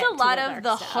I think a lot of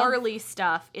the Harley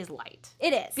stuff is light.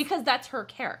 It is. Because that's her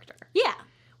character. Yeah.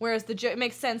 Whereas it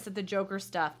makes sense that the Joker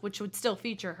stuff, which would still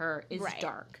feature her, is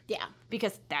dark. Yeah.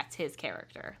 Because that's his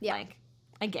character. Yeah. Like,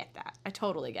 I get that. I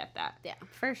totally get that. Yeah,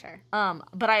 for sure.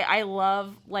 But I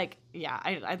love, like,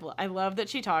 I love that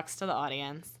she talks to the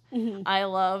audience. Mm-hmm. I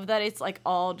love that it's, like,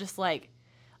 all just, like,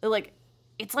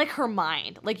 it's like her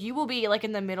mind. Like, you will be, like,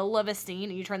 in the middle of a scene,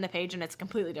 and you turn the page, and it's a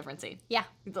completely different scene. Yeah.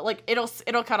 Like, it'll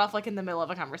cut off, like, in the middle of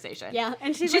a conversation. Yeah,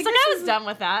 and she's like I was done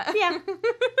with that. Yeah.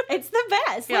 It's the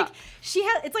best. Yeah. Like, she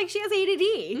has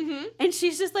ADD. Mm-hmm. And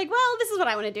she's just like, well, this is what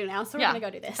I want to do now, so we're going to go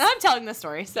do this. And I'm telling the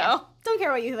story, so. Yeah. Don't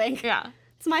care what you think. Yeah.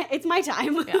 It's my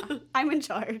time. Yeah. I'm in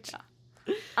charge.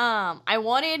 Yeah. I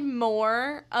wanted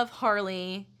more of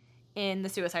Harley in the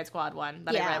Suicide Squad one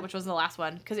that I read, which was the last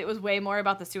one, because it was way more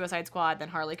about the Suicide Squad than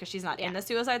Harley, because she's not in the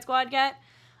Suicide Squad yet.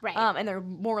 Right. And they're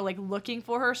more, like, looking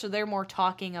for her, so they're more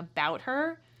talking about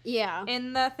her. Yeah.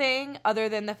 In the thing, other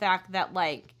than the fact that,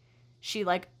 like, she,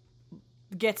 like,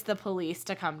 gets the police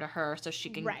to come to her so she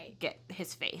can get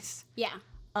his face. Yeah.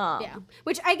 Yeah,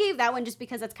 which I gave that one just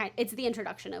because it's the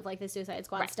introduction of like the Suicide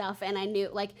Squad stuff, and I knew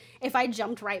like if I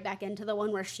jumped right back into the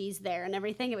one where she's there and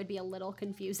everything, it would be a little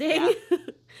confusing. Yeah.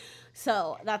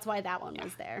 So that's why that one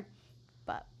was there.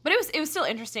 But it was still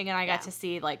interesting, and I got to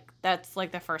see like that's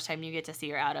like the first time you get to see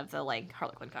her out of the like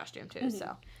Harley Quinn costume too. Mm-hmm.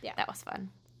 So that was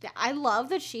fun. Yeah, I love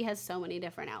that she has so many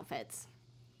different outfits.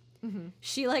 Mm-hmm.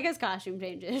 She like has costume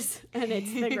changes, and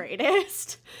it's the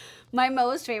greatest. My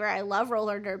most favorite, I love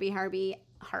roller derby Harvey.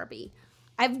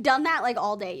 I've done that like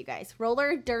all day, you guys.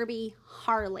 Roller derby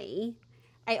Harley.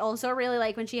 I also really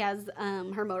like when she has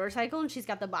her motorcycle and she's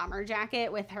got the bomber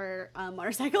jacket with her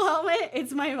motorcycle helmet.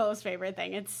 It's my most favorite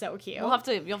thing. It's so cute. You'll have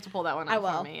to pull that one up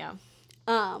for me,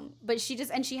 yeah. But she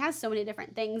has so many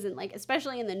different things, and like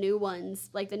especially in the new ones,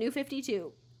 like the new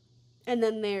 52. And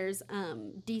then there's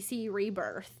DC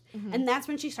Rebirth. Mm-hmm. And that's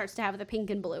when she starts to have the pink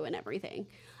and blue and everything.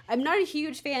 I'm not a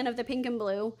huge fan of the pink and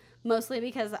blue, mostly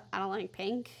because I don't like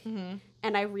pink. Mm-hmm.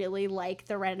 And I really like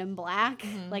the red and black.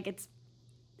 Mm-hmm. Like,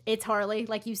 it's Harley.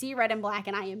 Like, you see red and black,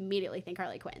 and I immediately think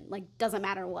Harley Quinn. Like, doesn't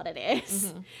matter what it is.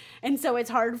 Mm-hmm. And so it's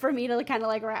hard for me to kind of,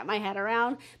 like, wrap my head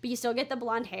around. But you still get the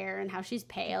blonde hair and how she's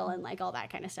pale and, like, all that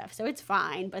kind of stuff. So it's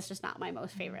fine, but it's just not my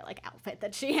most favorite, like, outfit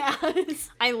that she has.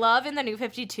 I love in the new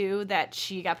 52 that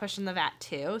she got pushed in the vat,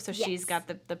 too. So she's got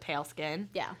the pale skin.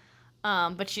 Yeah.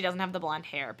 But she doesn't have the blonde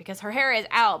hair because her hair is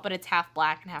out, but it's half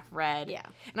black and half red. Yeah.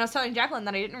 And I was telling Jacqueline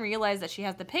that I didn't realize that she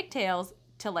has the pigtails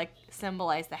to, like,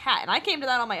 symbolize the hat. And I came to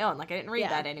that on my own. Like, I didn't read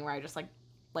that anywhere. I just, like,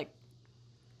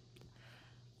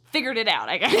 figured it out,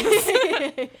 I guess.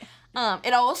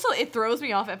 It throws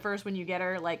me off at first when you get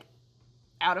her, like,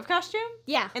 out of costume.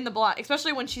 Yeah. In the blonde,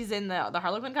 especially when she's in the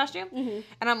Harley Quinn costume. Mm-hmm.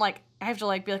 And I'm like, I have to,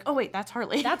 like, be like, oh, wait, that's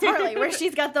Harley. That's Harley, where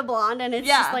she's got the blonde and it's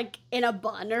just, like, in a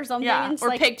bun or something. Yeah, and it's or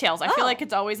like, pigtails. I feel like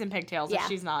it's always in pigtails if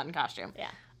she's not in costume. Yeah.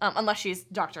 Unless she's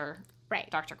Dr.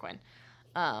 Quinn.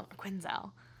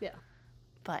 Quinzel. Yeah.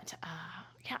 But,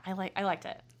 I liked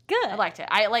it. Good. I liked it.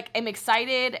 I'm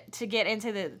excited to get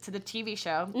into the TV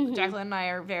show. Mm-hmm. Jacqueline and I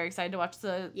are very excited to watch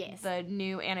the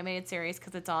new animated series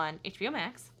because it's on HBO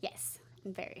Max. Yes.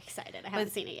 I'm very excited. I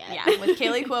haven't seen it yet. Yeah, with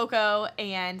Kaylee Cuoco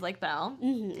and Lake Bell.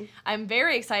 Mm-hmm. I'm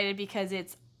very excited because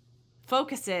it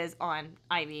focuses on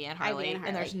Ivy and Harley,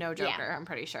 and there's no Joker, I'm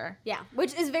pretty sure. Yeah,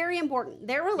 which is very important.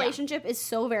 Their relationship is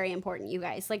so very important, you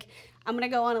guys. Like, I'm going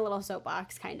to go on a little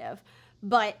soapbox, kind of.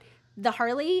 But the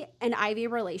Harley and Ivy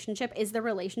relationship is the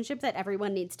relationship that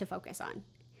everyone needs to focus on.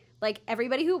 Like,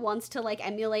 everybody who wants to, like,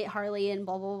 emulate Harley and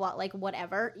blah, blah, blah, like,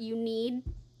 whatever, you need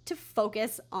to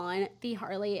focus on the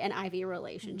Harley and Ivy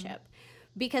relationship.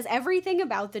 Mm-hmm. Because everything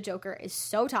about the Joker is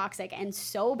so toxic and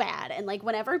so bad. And, like,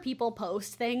 whenever people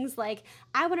post things like,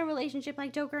 I want a relationship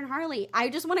like Joker and Harley, I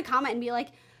just want to comment and be like,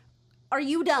 are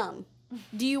you dumb?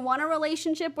 Do you want a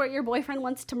relationship where your boyfriend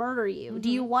wants to murder you? Do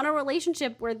you want a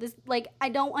relationship where this, like, I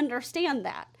don't understand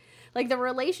that. Like, the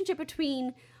relationship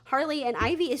between Harley and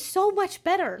Ivy is so much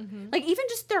better. Like, even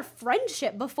just their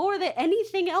friendship before that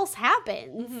anything else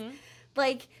happens.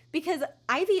 Like, because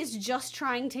Ivy is just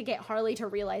trying to get Harley to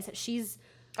realize that she's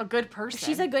a good person.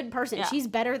 She's a good person. Yeah. She's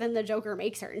better than the Joker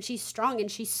makes her. And she's strong and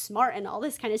she's smart and all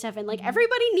this kind of stuff. And, like,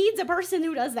 everybody needs a person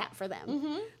who does that for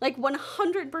them. Like,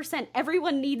 100%.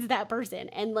 Everyone needs that person.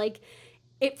 And, like,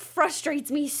 it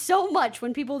frustrates me so much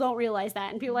when people don't realize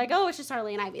that. And people are like, oh, it's just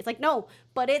Harley and Ivy. It's like, no,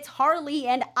 but it's Harley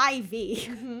and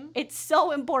Ivy. It's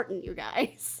so important, you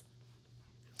guys.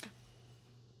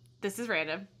 This is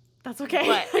random. That's okay.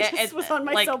 But I just was on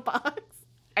my like, soapbox.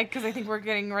 Because I think we're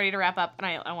getting ready to wrap up, and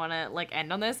I want to, like,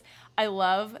 end on this. I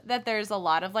love that there's a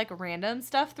lot of, like, random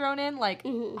stuff thrown in. Like,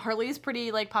 Harley's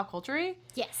pretty, like, pop culture-y.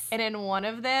 Yes. And in one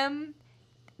of them,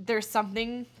 there's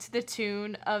something to the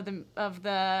tune of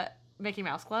the Mickey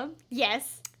Mouse Club.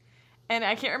 Yes. And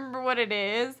I can't remember what it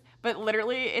is, but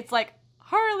literally it's like,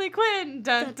 Harley Quinn,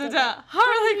 dun dun dun,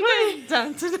 Harley Quinn,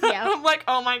 dun dun dun. Yeah. I'm like,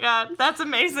 oh my god, that's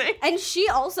amazing. And she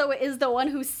also is the one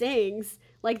who sings,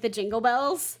 like, the Jingle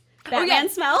Bells. Batman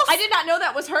Smells. I did not know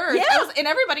that was hers. Yeah. And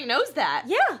everybody knows that.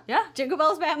 Yeah. Yeah. Jingle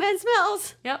Bells, Batman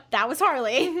Smells. Yep. That was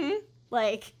Harley.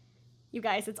 Like, you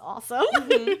guys, it's awesome.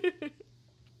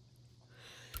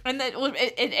 And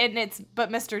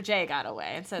but Mr. J got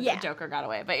away instead Yeah. the Joker got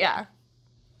away. But yeah.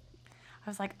 I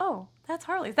was like, oh, that's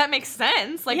Harley. That makes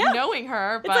sense. Like, Yeah. knowing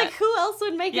her, but... It's like, who else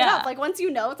would make it Yeah. up? Like, once you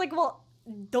know, it's like, well,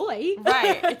 doy.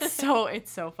 Right. It's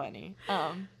so funny.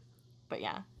 But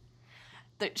yeah.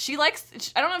 She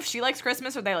likes... I don't know if she likes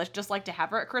Christmas or they just like to have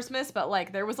her at Christmas, but,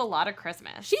 like, there was a lot of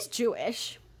Christmas. She's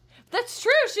Jewish. That's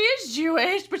true. She is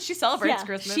Jewish, but she celebrates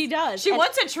Christmas. She does. She And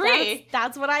wants a tree.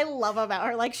 That's what I love about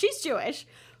her. Like, she's Jewish,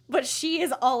 but she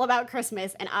is all about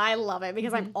Christmas, and I love it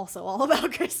because I'm also all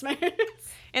about Christmas.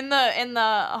 In the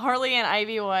Harley and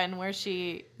Ivy one, where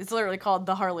it's literally called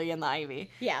the Harley and the Ivy.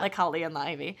 Yeah. Like Holly and the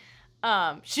Ivy.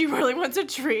 She really wants a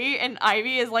tree, and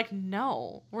Ivy is like,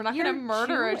 no, we're not going to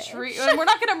murder Jewish. a tree. We're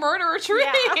not going to murder a tree.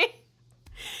 Yeah.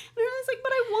 And I was like,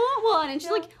 but I want one. And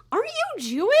she's like, aren't you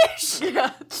Jewish?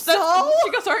 Yeah. So?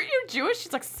 She goes, aren't you Jewish?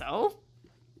 She's like, so?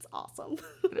 It's awesome.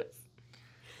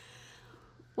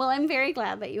 Well, I'm very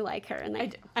glad that you like her,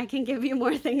 and I can give you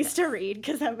more things to read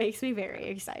because that makes me very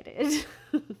excited.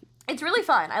 It's really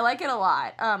fun. I like it a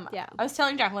lot. Yeah. I was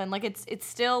telling Jacqueline, like, it's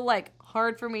still, like,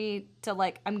 hard for me to,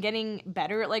 like, I'm getting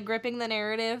better at, like, gripping the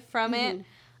narrative from it.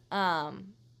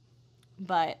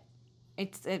 But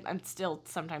it still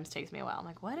sometimes takes me a while. I'm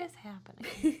like, what is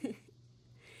happening?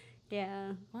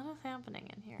 Yeah. What is happening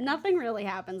in here? Nothing really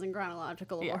happens in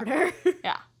chronological order.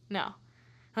 Yeah, no.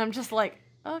 I'm just like,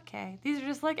 okay, these are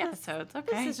just, like, episodes.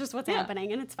 Okay. This is just what's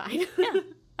happening, and it's fine. Yeah.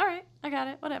 All right, I got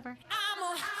it. Whatever. I'm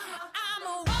a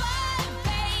woman,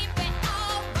 baby,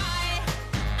 alright.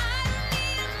 I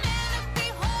need a man to be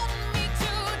holding me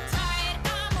too tight.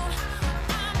 I'm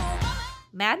a woman.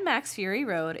 Mad Max Fury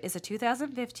Road is a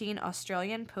 2015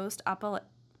 Australian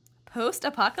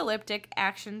post-apocalyptic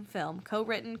action film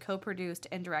co-written, co-produced,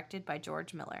 and directed by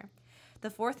George Miller.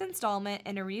 The fourth installment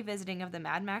in a revisiting of the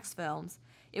Mad Max films,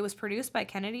 it was produced by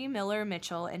Kennedy Miller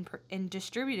Mitchell and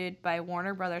distributed by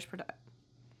Warner Brothers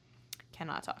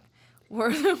Cannot talk.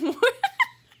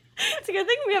 It's a good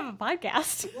thing we have a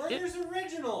podcast. Warner's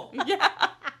original. Yeah.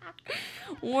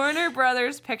 Warner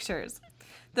Brothers Pictures.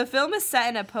 The film is set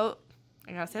in a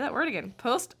I gotta say that word again.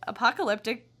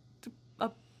 Post-apocalyptic. Do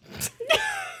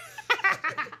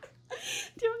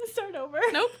you want to start over?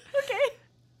 Nope. Okay.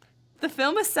 The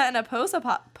film is set in a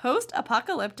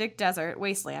post-apocalyptic desert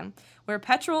wasteland where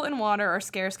petrol and water are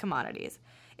scarce commodities.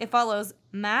 It follows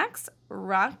Max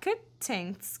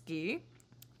Rokitansky,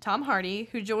 Tom Hardy,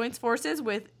 who joins forces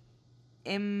with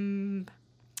Imperator?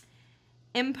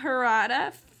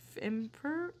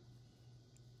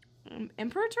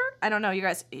 I don't know, you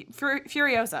guys.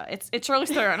 Furiosa. It's Charlize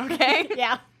Theron, okay?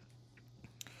 Yeah.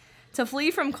 To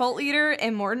flee from cult leader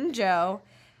Immortan Joe,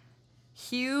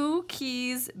 Hugh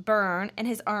Keys Byrne and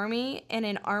his army in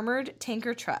an armored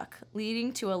tanker truck,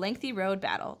 leading to a lengthy road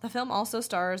battle. The film also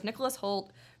stars Nicholas Hoult,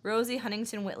 Rosie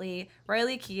Huntington-Whiteley,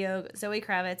 Riley Keough, Zoe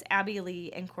Kravitz, Abby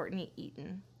Lee, and Courtney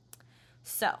Eaton.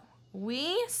 So,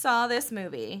 we saw this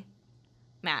movie,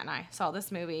 Matt and I saw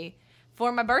this movie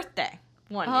for my birthday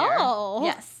one year. Oh.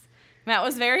 Yes. Matt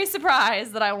was very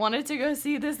surprised that I wanted to go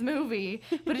see this movie,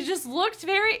 but it just looked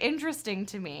very interesting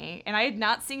to me. And I had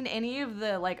not seen any of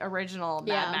the, like, original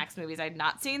Mad Max movies. I had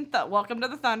not seen Welcome to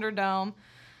the Thunderdome.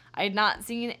 I had not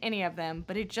seen any of them,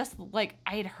 but it just, like,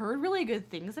 I had heard really good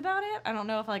things about it. I don't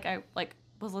know if, like, I, like,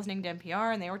 was listening to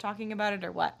NPR and they were talking about it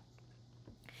or what.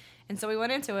 And so we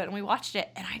went into it and we watched it,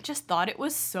 and I just thought it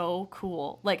was so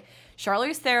cool. Like,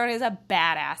 Charlize Theron is a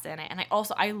badass in it, and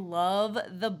I love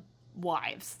the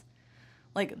wives.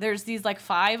 Like, there's these, like,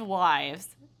 5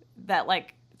 wives that,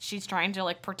 like, she's trying to,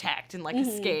 like, protect and, like,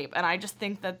 escape, and I just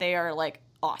think that they are, like,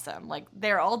 awesome. Like,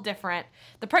 they're all different.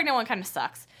 The pregnant one kind of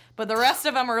sucks, but the rest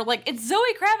of them are, like, it's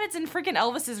Zoe Kravitz and freaking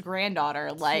Elvis's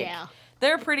granddaughter. Like, Yeah.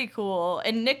 they're pretty cool,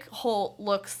 and Nick Holt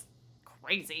looks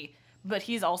crazy, but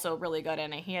he's also really good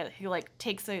in it. He like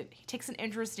takes an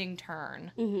interesting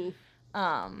turn.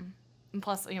 And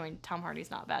plus, you know, Tom Hardy's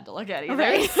not bad to look at either.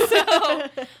 Right. So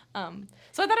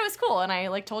I thought it was cool, and I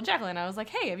like told Jacqueline, I was like,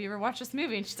 "Hey, have you ever watched this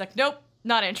movie?" And she's like, "Nope,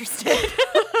 not interested."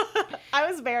 I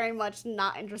was very much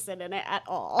not interested in it at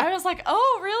all. I was like,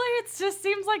 "Oh, really? It just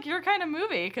seems like your kind of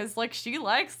movie, because like she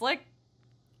likes like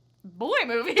boy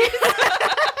movies."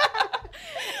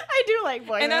 I do like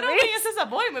boy And movies. I don't think this is a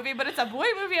boy movie, but it's a boy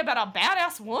movie about a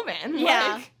badass woman.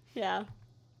 Yeah. Like, Yeah.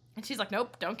 and she's like,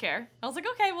 "Nope, don't care." I was like,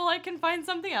 "Okay, well, I can find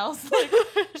something else." Like,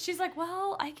 she's like,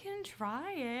 "Well, I can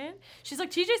try it." She's like,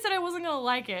 "TJ said I wasn't going to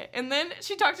like it." And then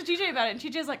she talked to TJ about it, and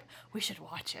TJ's like, "We should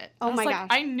watch it." Oh I was my like, gosh.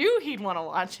 I knew he'd want to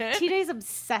watch it. TJ's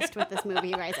obsessed with this movie,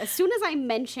 you guys. As soon as I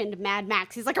mentioned Mad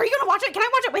Max, he's like, "Are you gonna watch it? Can I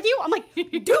watch it with you?" I'm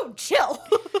like, "Dude, chill."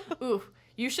 Ooh,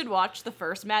 you should watch the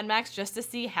first Mad Max just to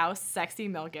see how sexy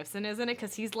Mel Gibson is in it,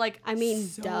 because he's like, I mean,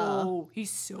 so,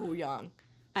 he's so young.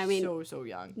 I mean, so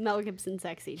young. Mel Gibson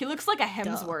sexy. He looks like a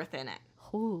Hemsworth in it.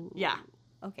 Ooh. Yeah.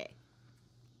 Okay.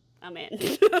 I'm in.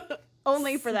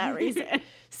 Only for that reason.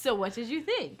 So what did you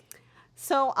think?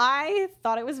 So I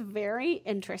thought it was very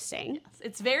interesting.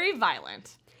 It's very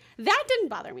violent. That didn't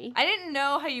bother me. I didn't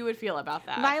know how you would feel about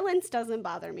that. Violence doesn't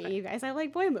bother me, you guys. I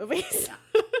like boy movies.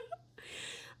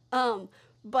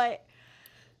 But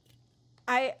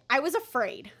I was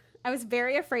afraid. I was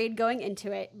very afraid going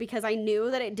into it because I knew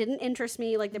that it didn't interest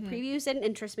me. Like the previews didn't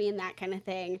interest me and that kind of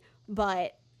thing.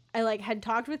 But I like had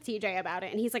talked with TJ about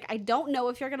it, and he's like, "I don't know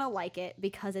if you're gonna like it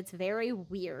because it's very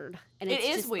weird." And It it's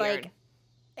is just weird. Like,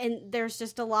 and there's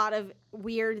just a lot of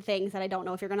weird things that I don't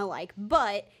know if you're gonna like.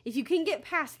 But if you can get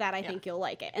past that, I think you'll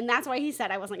like it. And that's why he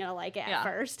said I wasn't gonna like it Yeah. at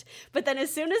first. But then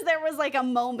as soon as there was like a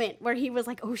moment where he was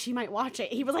like, "Oh, she might watch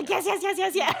it," he was like, "Yes, yes, yes,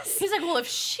 yes, yes." He's like, "Well, if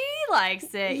she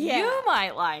likes it, Yeah. you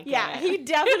might like Yeah, it." he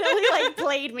definitely like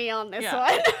played me on this Yeah.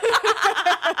 one.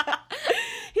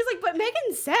 He's like, "But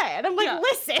Megan said," I'm like, Yeah.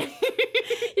 "Listen,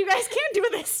 you guys can't do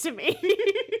this to me."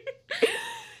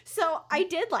 So I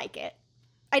did like it.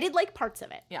 I did like parts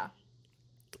of it. Yeah.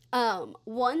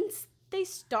 Once they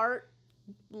start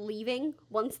leaving,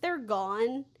 once they're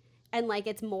gone, and like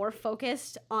it's more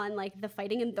focused on like the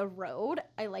fighting in the road,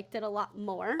 I liked it a lot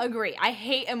more. Agree. I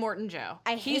hate Immortan Joe.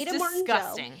 I He's hate Immortan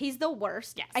disgusting. Joe. He's the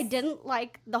worst. Yes. I didn't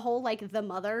like the whole like the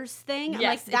mothers thing. I'm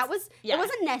Yes, like that it's- was yeah. it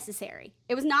wasn't necessary.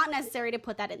 It was not necessary to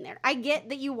put that in there. I get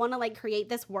that you want to like create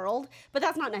this world, but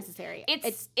that's not necessary.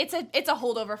 It's a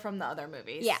holdover from the other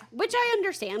movies. yeah, which I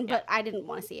understand, but I didn't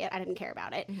want to see it. I didn't care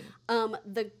about it.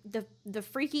 The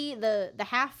freaky the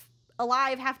half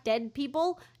alive, half dead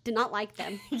people did not like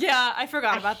them. Yeah, I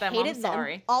forgot about them. I'm Hated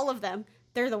sorry. them, all of them.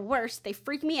 They're the worst. They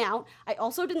freak me out. I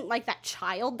also didn't like that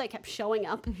child that kept showing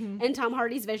up in Tom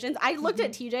Hardy's visions. I looked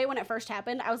at TJ when it first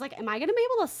happened. I was like, "Am I gonna be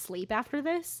able to sleep after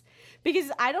this?" Because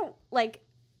I don't like.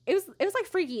 It was like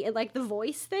freaky and like the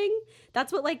voice thing.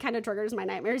 That's what like kind of triggers my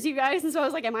nightmares, you guys. And so I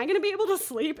was like, "Am I gonna be able to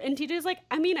sleep?" And TJ's like,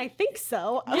 "I mean, I think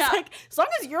so." I was Yeah. like, "As long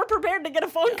as you're prepared to get a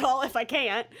phone call if I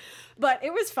can't." But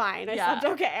it was fine. I Yeah.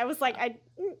 slept okay. I was like,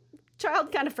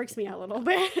 child kind of freaks me out a little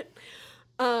bit.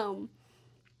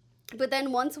 But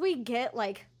then once we get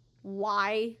like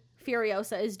why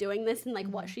Furiosa is doing this and like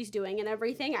what she's doing and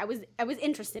everything, I was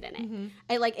interested in it.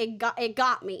 I like it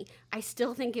got me. I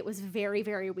still think it was very,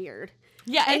 very weird.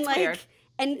 Yeah, And it's like weird.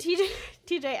 and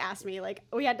TJ asked me, like,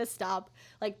 we had to stop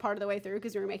like part of the way through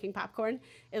because we were making popcorn.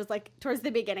 It was like towards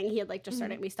the beginning, he had like just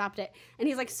started, we stopped it. And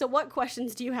he's like, "So what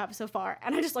questions do you have so far?"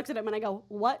 And I just looked at him and I go,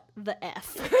 "What the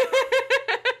F?"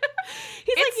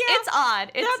 He's like, "Yeah, It's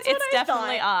odd. that's It's what I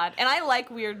definitely thought." odd. And I like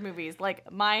weird movies.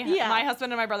 Like my Yeah.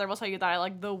 husband and my brother will tell you that I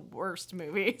like the worst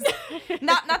movies.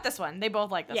 not this one. They both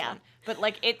like this Yeah. one. But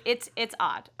like it's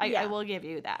odd. I Yeah. will give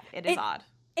you that. It is odd.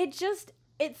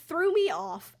 It threw me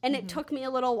off, and it took me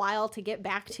a little while to get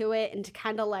back to it and to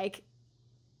kind of like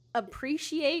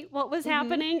appreciate what was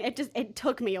happening. It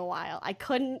took me a while. I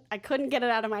couldn't get it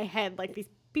out of my head. Like, these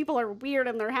people are weird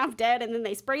and they're half dead, and then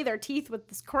they spray their teeth with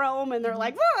this chrome and they're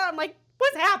like, "Whoa." I'm like,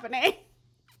 "What's happening?"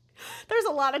 There's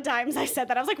a lot of times I said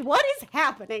that. I was like, "What is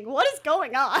happening? What is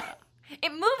going on?"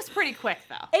 It moves pretty quick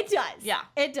though. It does. Yeah.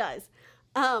 It does.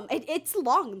 It's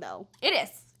long though. It is.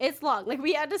 It's long. Like,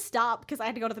 we had to stop because I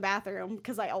had to go to the bathroom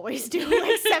because I always do,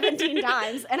 like, 17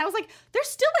 times. And I was like, there's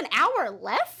still an hour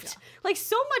left. Yeah. Like,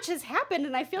 so much has happened,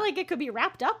 and I feel like it could be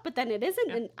wrapped up, but then it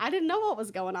isn't, and I didn't know what was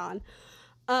going on.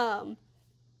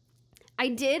 I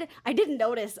did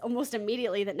notice almost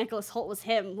immediately that Nicholas Hoult was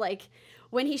him. Like,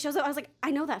 when he shows up, I was like,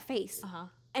 I know that face. Uh-huh.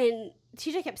 And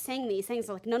TJ kept saying these things.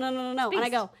 So like, no. And I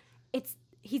go,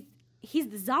 he's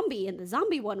the zombie in the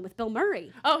zombie one with Bill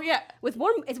Murray. Oh, yeah. With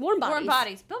it's Warm Bodies. Warm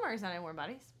Bodies. Bill Murray's not in Warm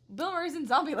Bodies. Bill Murray's in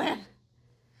Zombieland.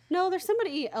 No, there's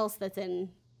somebody else that's in.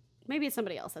 Maybe it's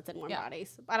somebody else that's in Warm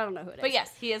Bodies. I don't know who it is. But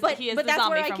yes, he is. But He is that's the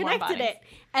zombie where I from Warm connected Bodies. it.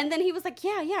 And then he was like,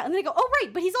 yeah. And then I go, oh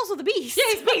right, but he's also the Beast. Yeah,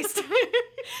 he's Beast.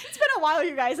 It's been a while,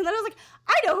 you guys. And then I was like,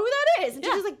 I know who that is. And she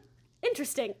Yeah. was like,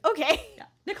 interesting. Okay. Yeah.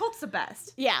 Nick Holt's the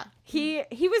best. Yeah, he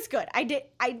was good. I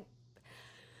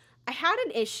had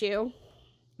an issue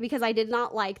because I did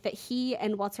not like that he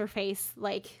and what's her face,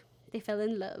 like, they fell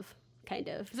in love, kind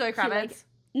of. Zoe He, Kravitz? like,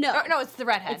 no, Oh, no, it's the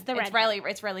redhead. It's the redhead.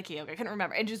 It's Riley Keough. I couldn't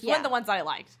remember. It's just Yeah. one of the ones that I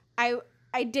liked.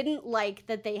 I didn't like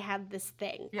that they had this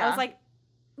thing. I Yeah. was like,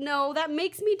 no, that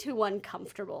makes me too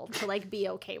uncomfortable to like be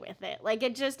okay with it. Like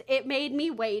it made me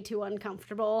way too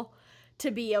uncomfortable to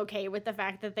be okay with the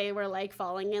fact that they were like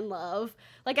falling in love.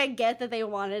 Like I get that they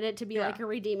wanted it to be Yeah. like a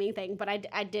redeeming thing, but I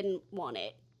didn't want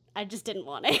it. I just didn't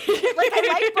want it. Like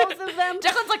I like both of them.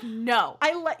 Declan's like, no.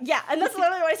 Yeah, and that's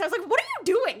literally what I said. I was like, what are you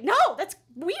doing? No, that's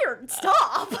weird.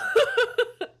 Stop.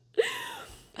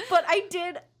 But I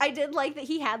did like that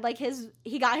he had like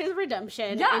he got his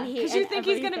redemption. Yeah, and because you think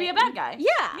he's going to be a bad guy.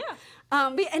 Yeah.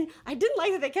 Yeah. And I didn't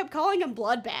like that they kept calling him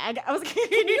Blood Bag. I was like,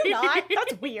 can you not?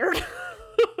 That's weird.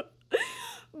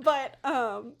 But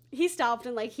he stopped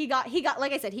and like he got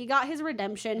like I said, he got his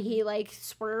redemption. He like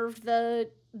swerved the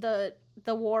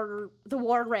war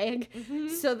rig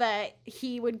so that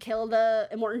he would kill the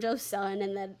Immortan Joe's son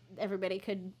and that everybody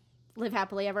could live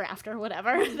happily ever after,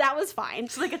 whatever. That was fine.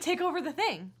 So they could take over the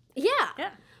thing. Yeah.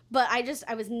 Yeah. But I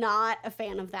was not a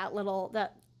fan of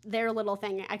their little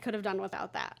thing. I could have done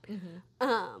without that.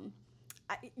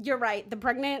 You're right. The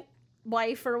pregnant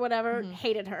wife or whatever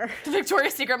hated her. The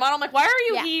Victoria's Secret model. I'm like, why are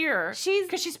you Yeah. here? She's-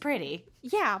 Because she's pretty.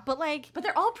 Yeah, but like But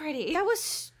they're all pretty. that was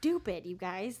stupid, you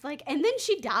guys. Like, and then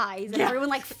she dies, and Yeah. everyone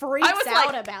like freaks I was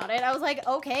out like- about it. I was like,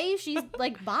 okay, she's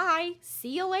like, bye, see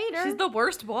you later. She's the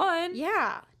worst one.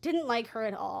 Yeah, didn't like her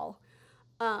at all.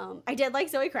 I did like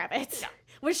Zoe Kravitz. Yeah.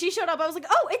 When she showed up, I was like,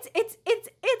 oh, it's,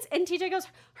 and TJ goes,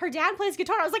 her dad plays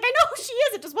guitar. I was like, I know who she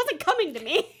is. It just wasn't coming to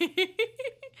me.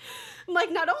 I'm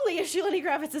like, not only is she Lenny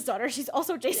Kravitz's daughter, she's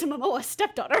also Jason Momoa's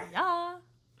stepdaughter. Yeah.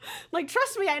 Like,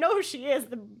 trust me, I know who she is.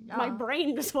 My Yeah.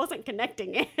 brain just wasn't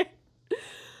connecting it.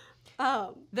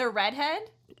 The redhead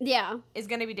Yeah. is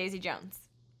going to be Daisy Jones.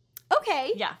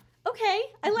 Okay. Yeah. Okay.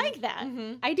 I like that.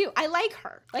 I do. I like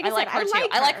her. Like I, I like said, her too.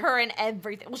 I like her in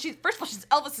everything. Well, first of all, she's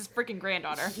Elvis's freaking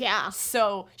granddaughter. Yeah.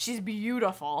 So she's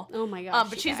beautiful. Oh my gosh.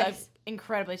 But you she's an guys.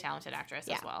 incredibly talented actress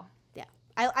Yeah. as well. Yeah.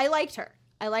 I liked her.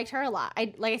 I liked her a lot.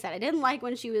 Like I said, I didn't like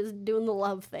when she was doing the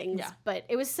love things. Yeah. But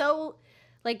it was so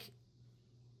like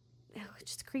it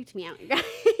just creeped me out, you guys.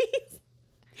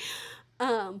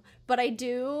 But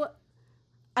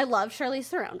I love Charlize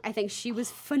Theron. I think she was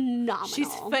phenomenal.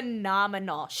 She's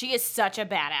phenomenal. She is such a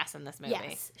badass in this movie.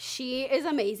 Yes, she is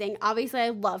amazing. Obviously, I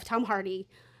love Tom Hardy.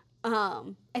 I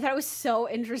thought it was so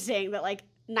interesting that like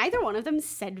neither one of them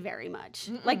said very much.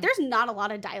 Like, there's not a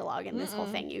lot of dialogue in this whole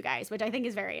thing, you guys, which I think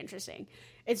is very interesting.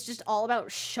 It's just all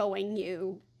about showing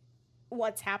you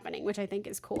what's happening, which I think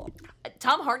is cool.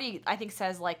 Tom Hardy, I think,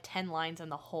 says like 10 lines in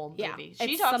the whole Yeah, movie.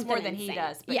 She it's talks more something than he insane.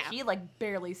 does, but Yeah. he like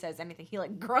barely says anything. He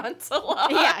like grunts a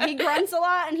lot. Yeah, he grunts a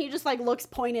lot and he just like looks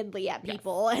pointedly at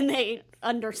people and they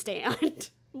understand.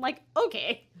 I'm like,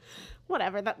 okay,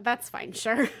 whatever, that's fine,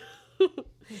 sure.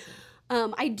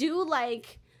 I do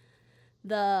like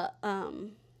the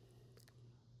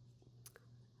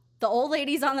old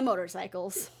ladies on the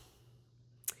motorcycles.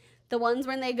 The ones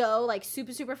when they go like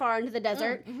super, super far into the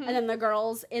desert, and then the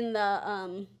girls in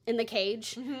the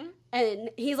cage, and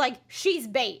he's like, "She's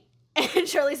bait," and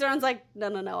Charlize Theron's like,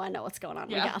 "No, I know what's going on.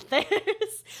 Yeah. We got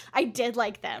this." I did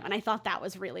like them, and I thought that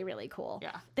was really, really cool.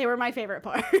 Yeah. They were my favorite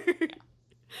part.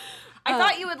 I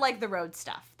thought you would like the road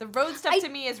stuff. The road stuff to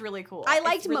me is really cool. I It's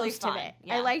liked really most fun. of it.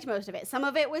 Yeah. I liked most of it. Some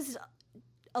of it was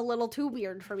a little too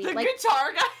weird for me. the Like,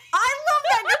 guitar guy. I love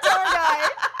that guitar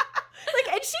guy.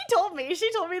 Like, and she told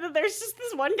me that there's just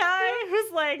this one guy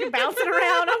who's like bouncing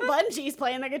around on bungees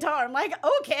playing the guitar. I'm like,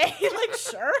 okay, like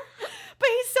sure, but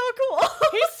he's so cool.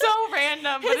 He's so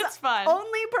random, but His it's fun.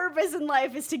 only purpose in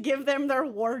life is to give them their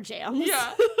war jams.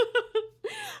 Yeah.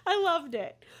 I loved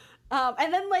it.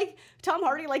 And then like Tom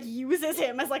Hardy like uses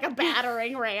him as like a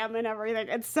battering ram and everything.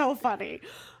 It's so funny.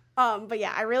 But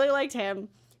yeah, I really liked him.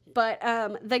 But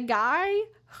the guy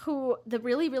the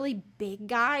really, really big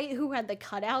guy who had the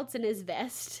cutouts in his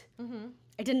vest,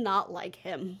 I did not like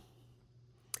him.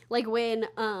 Like when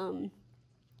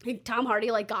like Tom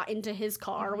Hardy like got into his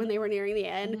car when they were nearing the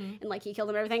end and like he killed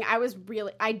him and everything,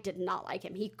 I did not like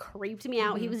him. He creeped me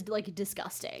out. He was like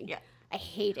disgusting. Yeah. I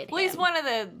hated him. Well, he's one of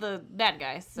the bad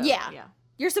guys. So, Yeah. yeah.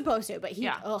 You're supposed to, but he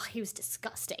was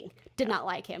disgusting. Did not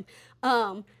like him.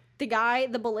 The guy,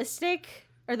 the ballistic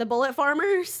or the bullet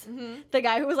farmers, the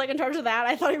guy who was like in charge of that,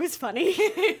 I thought he was funny.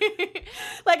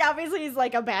 Like obviously he's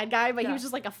like a bad guy, but he was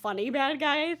just like a funny bad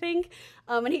guy, I think.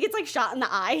 And he gets like shot in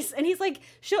the eyes, and he's like,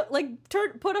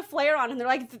 put a flare on, and they're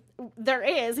like, there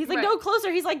is. He's like, Right. no,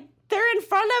 closer. He's like, they're in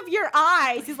front of your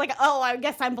eyes. He's like, oh, I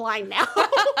guess I'm blind now.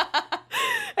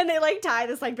 And they like tie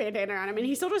this like bandana on him, and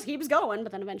he still just keeps going,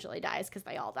 but then eventually dies because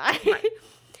they all die. Right.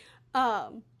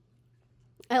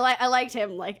 I liked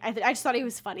him. Like I just thought he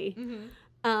was funny.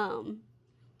 I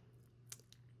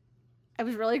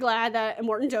was really glad that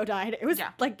Immortan Joe died. It was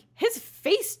like his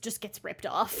face just gets ripped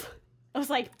off. I was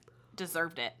like,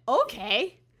 Deserved it.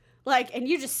 okay, like, and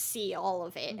you just see all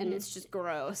of it, and it's just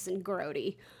gross and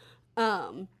grody.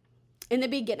 In the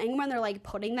beginning when they're like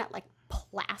putting that like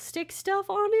plastic stuff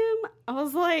on him, I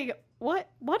was like, what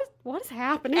is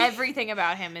happening? Everything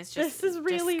about him is just This is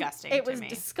really disgusting It to was me.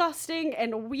 disgusting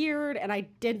and weird, and I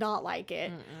did not like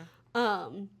it.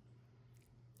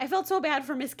 I felt so bad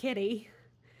for Miss Kitty.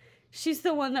 She's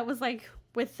the one that was like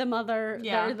with the mother,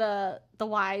 Yeah. the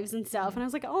wives and stuff, and I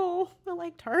was like, oh, I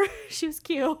liked her. She was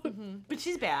cute. But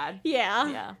she's bad. Yeah,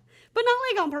 Yeah. but not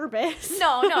like on purpose.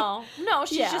 No.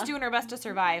 She's Yeah. just doing her best to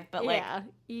survive. But like,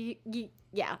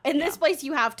 yeah. In this place,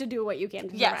 you have to do what you can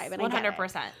to yes, survive, and I get it.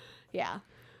 100%. Yeah.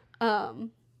 I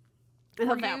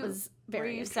thought that was very.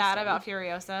 Were you sad interesting. about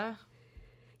Furiosa?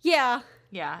 Yeah.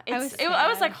 Yeah, I was I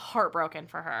was sad. like heartbroken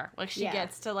for her. Like she Yeah.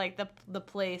 gets to like the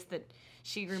place that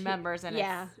she remembers, and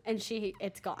Yeah, and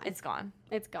it's gone. it's gone.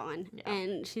 It's gone. Yeah.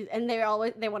 And they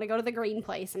want to go to the green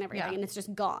place and everything, Yeah. and it's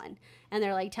just gone. And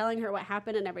they're like telling her what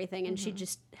happened and everything, and she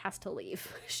just has to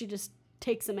leave. She just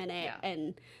takes a minute, Yeah.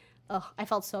 and I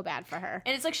felt so bad for her.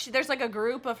 And it's like there's like a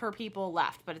group of her people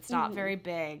left, but it's not very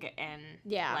big. And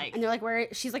Yeah, like and they're like, "Where?"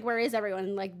 She's like, "Where is everyone?"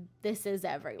 And like, this is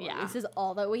everyone. Yeah. This is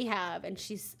all that we have. And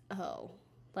she's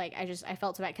like, I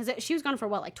felt so bad because she was gone for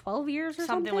what, like 12 years or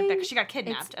something, something like that. 'Cause she got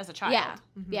kidnapped as a child. Yeah,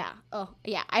 yeah. Oh,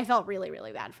 yeah. I felt really,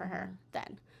 really bad for her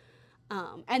then.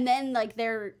 And then like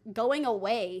they're going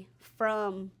away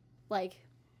from like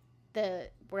the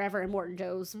wherever Immortan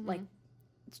Joe's like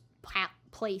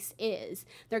place is.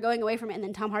 They're going away from it, and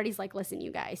then Tom Hardy's like, "Listen,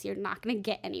 you guys, you're not gonna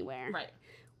get anywhere. Right.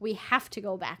 We have to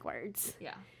go backwards."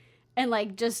 Yeah. And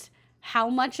like just how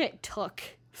much it took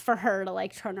for her to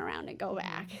like turn around and go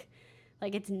back.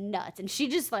 Like it's nuts. And she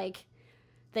just like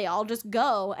they all just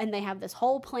go and they have this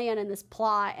whole plan and this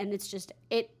plot, and it's just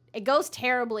it goes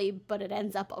terribly, but it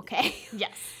ends up okay.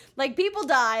 Yes. Like people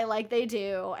die like they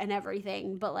do and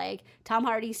everything, but like Tom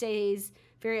Hardy stays,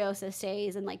 Furiosa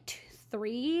stays, and like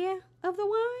 3 of the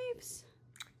wives.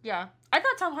 Yeah. I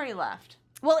thought Tom Hardy left.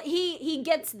 Well, he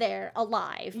gets there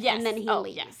alive, Yes. and then he oh,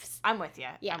 leaves. Yes. I'm with you.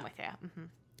 Yeah. I'm with you. Mm-hmm.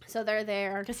 So they're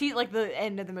there. Because he like the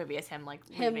end of the movie is him like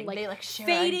Him leaving. like, They like share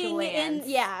fading a in, glance.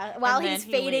 yeah, while and he's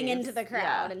then he fading leaves. into the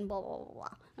crowd Yeah. and blah blah blah blah.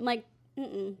 I'm like,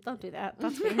 don't do that.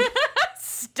 That's weird.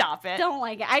 Stop it. Don't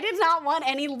like it. I did not want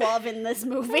any love in this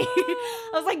movie. I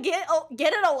was like,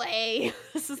 get it away.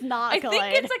 This is not I good.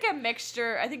 think it's like a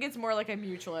mixture. I think it's more like a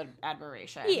mutual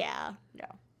admiration. yeah, Yeah.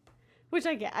 which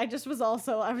I get. I just was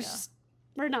also. I was just.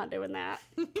 We're not doing that.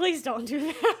 Please don't do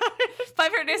that.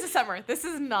 500 Days of Summer. This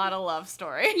is not a love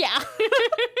story. Yeah.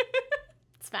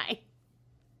 It's fine.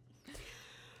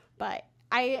 But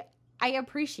I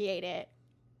appreciate it.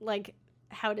 Like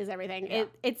how does everything. Yeah.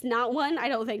 It's not one I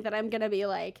don't think that I'm going to be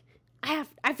like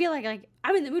I feel like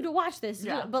I'm in the mood to watch this.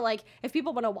 Yeah. But like if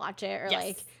people want to watch it or Yes.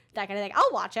 like that kind of thing, I'll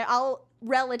watch it. I'll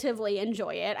relatively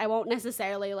enjoy it. I won't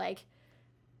necessarily like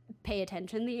pay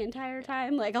attention the entire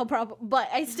time. Like I'll probably but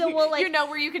I still will like you know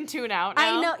where you can tune out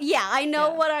now. I know, yeah, I know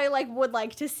Yeah. what I like would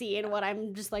like to see and what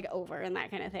I'm just like over and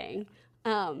that kind of thing.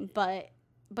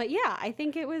 But yeah, I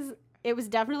think it was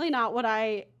definitely not what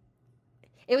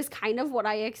it was kind of what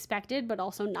I expected, but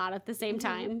also not at the same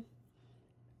time.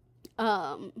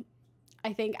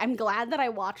 I think I'm glad that I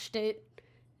watched it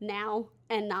now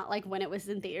and not like when it was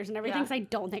in theaters and everything, Yeah. because I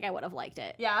don't think I would have liked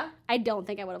it. Yeah? I don't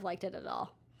think I would have liked it at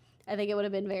all. I think it would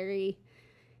have been very,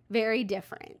 very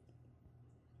different.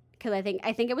 Because I think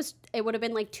it would have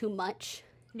been like too much,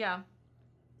 Yeah.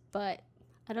 but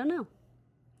I don't know.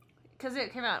 Because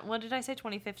it came out, what did I say,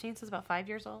 2015? So it's about 5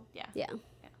 years old? Yeah. Yeah.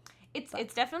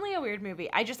 It's definitely a weird movie.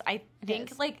 I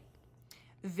think is. like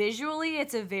visually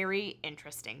it's a very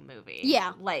interesting movie.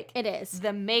 Yeah, like it is.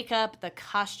 the makeup, the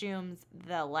costumes,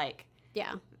 the like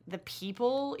Yeah. the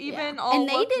people even Yeah. all And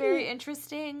they look very didn't-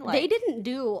 interesting. Like, They didn't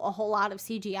do a whole lot of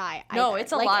CGI. No, either.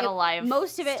 it's a lot of live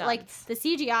Most of it, like stunts. the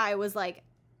CGI was like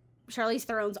Charlize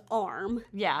Theron's arm.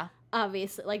 yeah.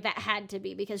 Obviously, like that had to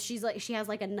be because she has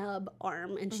like a nub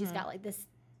arm and she's got like this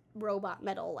robot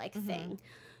metal like thing.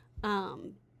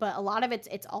 But a lot of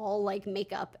it's all like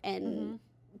makeup and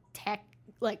tech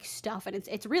like stuff, and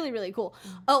it's really really cool.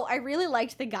 Oh, I really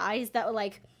liked the guys that were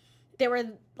like. They were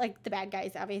like the bad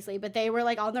guys, obviously, but they were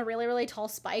like on the really, really tall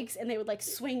spikes and they would like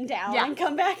swing down Yeah. and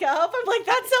come back up. I'm like,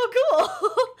 that's so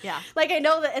cool. Yeah. Like, I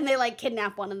know that, and they like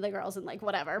kidnap one of the girls and like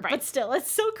whatever, Right. but still, it's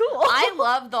so cool. I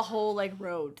love the whole like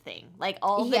road thing. Like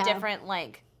all the Yeah. different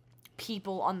like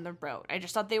people on the road. I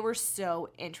just thought they were so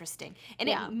interesting. And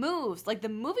Yeah. it moves. Like the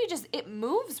movie it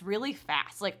moves really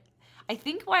fast. Like I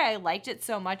think why I liked it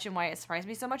so much and why it surprised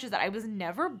me so much is that I was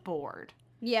never bored.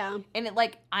 Yeah. And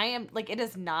it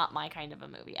is not my kind of a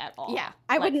movie at all. Yeah.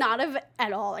 I would Like, not have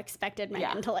at all expected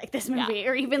Megan Yeah. to like this Yeah. movie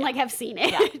or even like have seen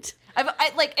it. Yeah.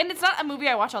 And it's not a movie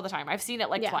I watch all the time. I've seen it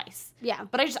like Yeah. twice. Yeah.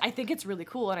 But I think it's really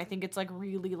cool and I think it's like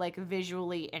really like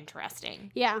visually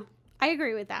interesting. Yeah, I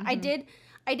agree with that. Mm-hmm.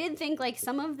 I did think like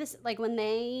some of this, like when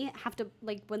they have to,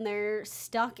 like when they're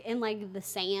stuck in like the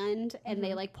sand and Mm-hmm.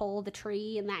 they like pull the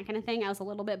tree and that kind of thing, I was a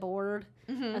little bit bored.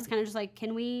 I was kind of just like,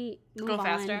 can we move Go on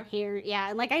faster? here? Yeah,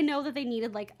 and like I know that they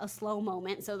needed like a slow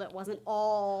moment so that it wasn't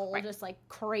all Right. just like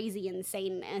crazy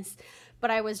insaneness, but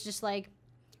I was just like,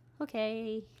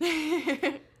 okay.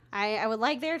 I would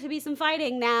like there to be some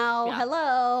fighting now. Yeah.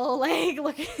 Hello, like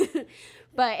look,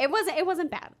 but it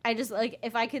wasn't bad. I just like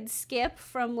if I could skip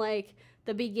from like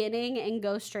the beginning and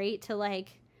go straight to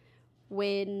like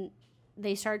when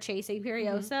they start chasing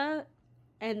Furiosa,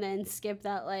 and then skip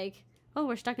that like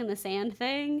we're stuck in the sand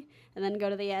thing, and then go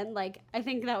to the end. Like I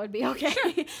think that would be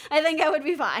okay. I think I would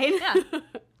be fine. Yeah.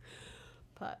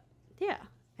 But yeah,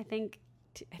 I think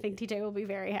TJ will be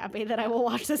very happy that I will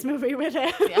watch this movie with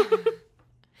him. Yeah.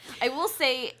 I will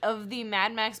say, of the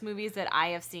Mad Max movies that I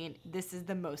have seen, this is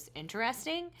the most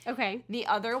interesting. Okay. The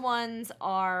other ones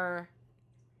are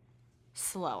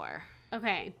slower.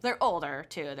 Okay. They're older,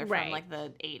 too. They're Right. from, like,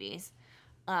 the 80s.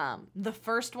 The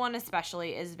first one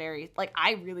especially is very, like,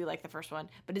 I really like the first one,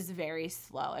 but it's very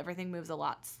slow. Everything moves a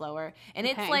lot slower. And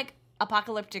Okay. it's, like,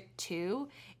 Apocalyptic 2.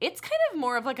 It's kind of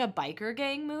more of, like, a biker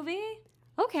gang movie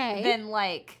Okay. than,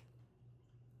 like,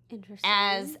 Interesting.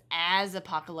 as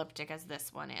apocalyptic as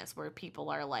this one is, where people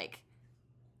are like,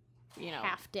 you know,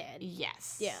 half dead.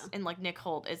 yes, Yeah. and like Nick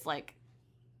Holt is like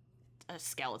a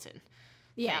skeleton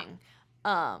Yeah.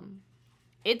 thing.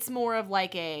 It's more of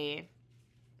like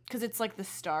because it's like the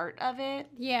start of it,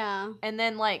 Yeah. and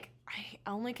then like I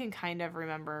only can kind of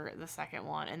remember the second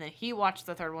one, and then he watched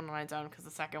the third one on his own because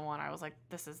the second one I was like,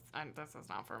 this is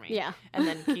not for me. Yeah. And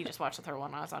then he just watched the third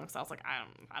one on his own because I was like,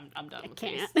 I'm done with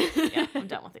can't. these. Yeah, I'm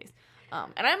done with these.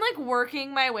 And I'm like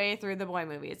working my way through the boy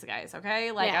movies, guys.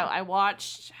 Okay, like Yeah. I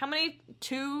watched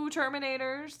 2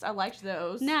 Terminators. I liked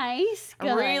those. Nice.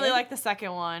 I really Good. like the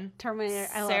second one. Terminator.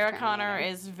 I love Sarah Connor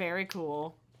Terminator. is very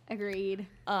cool. Agreed.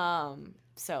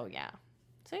 So yeah.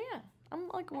 I'm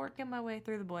like working my way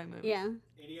through the boy movies. Yeah.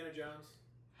 Indiana Jones.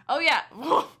 Oh yeah.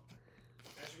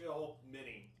 That should be a whole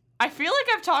mini. I feel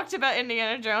like I've talked about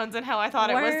Indiana Jones and how I thought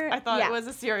Yeah. it was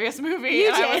a serious movie, You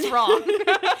and I was did. wrong.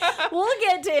 We'll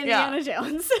get to Indiana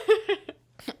Jones.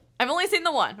 I've only seen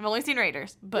the one. I've only seen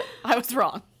Raiders, but I was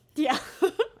wrong. Yeah.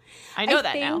 I know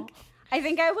that now. I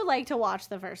think I would like to watch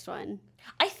the first one.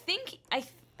 I think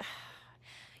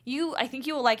you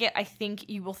will like it. I think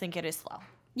you will think it is slow.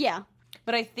 Yeah.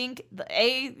 But I think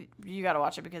you got to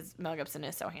watch it because Mel Gibson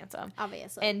is so handsome.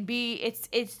 Obviously. And B, it's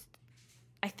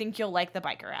I think you'll like the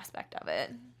biker aspect of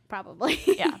it. Probably.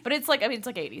 Yeah, but it's like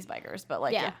 80s bikers, but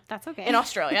like yeah, That's okay. in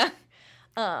Australia.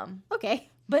 Okay.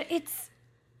 But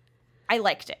I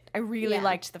liked it. I really Yeah.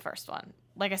 liked the first one.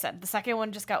 Like I said, the second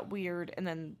one just got weird, and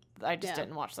then I just Yeah.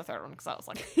 didn't watch the third one because I was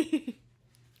like,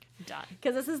 done.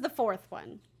 Because this is the fourth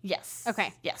one. Yes.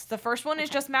 Okay. Yes. The first one is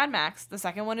just Mad Max. The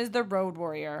second one is The Road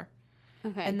Warrior.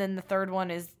 Okay. And then the third one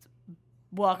is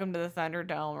Welcome to the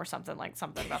Thunderdome or something about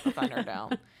the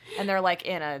Thunderdome. And they're like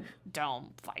in a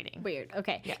dome fighting. Weird.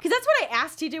 Okay. Yeah. Because that's what I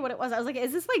asked TJ what it was. I was like,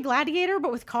 is this like Gladiator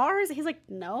but with cars? He's like,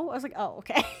 no. I was like, oh,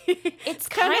 okay. It's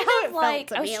kinda kind how it of felt like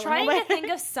to I me was a trying little to bit.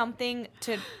 think of something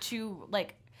to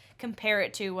like compare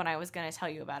it to when I was going to tell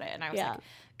you about it, and I was Yeah. like,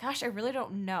 gosh, I really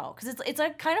don't know because it's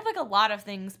like kind of like a lot of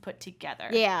things put together.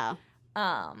 Yeah.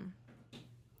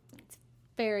 It's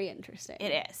Very interesting.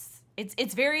 It is.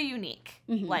 It's very unique.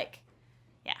 Mhm. Like,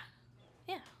 yeah.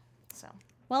 So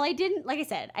Well, I didn't, like I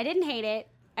said, I didn't hate it.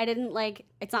 I didn't like,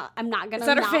 I'm not going to It's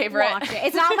not her favorite. watch it.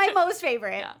 It's not my most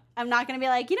favorite. Yeah. I'm not going to be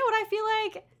like, you know what I feel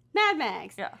like? Mad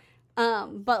Max. yeah.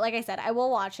 But like I said, I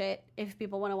will watch it if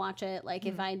people want to watch it. Like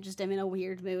Mm-hmm. if I just am in a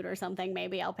weird mood or something,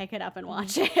 maybe I'll pick it up and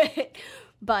watch Mm-hmm. it.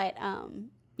 But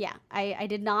yeah, I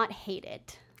did not hate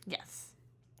it, Yes.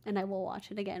 and I will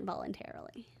watch it again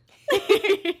voluntarily.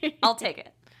 I'll take it.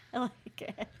 I like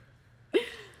it.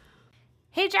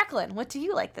 Hey, Jacqueline, what do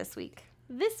you like this week?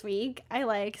 This week, I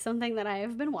like something that I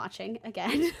have been watching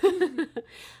again.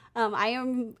 I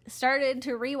am started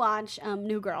to rewatch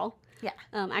New Girl. Yeah.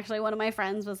 Actually, one of my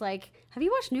friends was like, "Have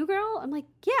you watched New Girl?" I'm like,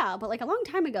 "Yeah, but like a long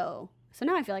time ago." So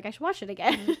now I feel like I should watch it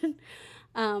again.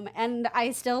 And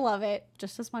I still love it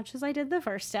just as much as I did the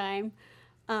first time.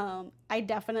 I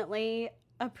definitely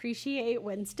appreciate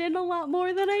Winston a lot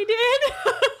more than I did.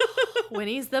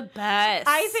 Winnie's the best.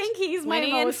 I think he's my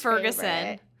Winnie and most Ferguson.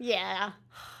 favorite. Yeah.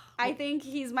 I think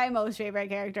he's my most favorite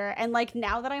character. And like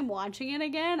now that I'm watching it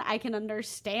again, I can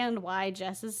understand why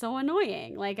Jess is so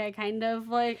annoying. Like I kind of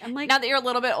like I'm like Now that you're a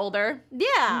little bit older. yeah,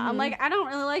 I'm like I don't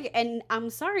really like it. And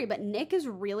I'm sorry, but Nick is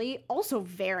really also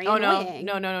very Oh annoying.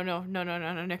 no.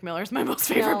 Nick Miller's my most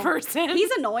favorite No. person.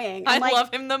 He's annoying. I I'm like,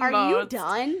 love him the are you most.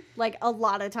 done? Like a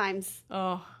lot of times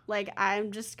Oh. like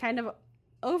I'm just kind of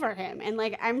over him. And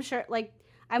like I'm sure like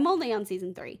I'm only on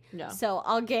season 3. Yeah. So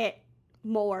I'll get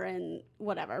more and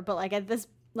whatever. But like at this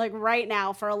like right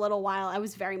now for a little while I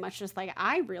was very much just like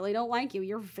I really don't like you.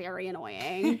 You're very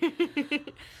annoying.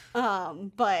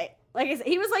 But like I said,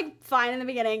 he was like fine in the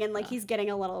beginning and like he's getting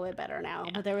a little bit better now.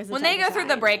 But there was a When they time go through the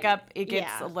time- breakup, it gets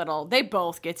Yeah. a little. They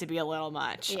both get to be a little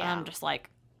much. Yeah. I'm just like,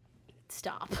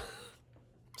 Stop.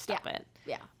 stop it.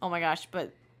 Yeah. Oh my gosh!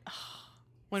 But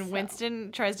when So.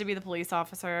 Winston tries to be the police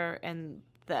officer and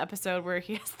the episode where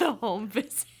he has the home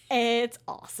visit, It's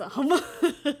awesome.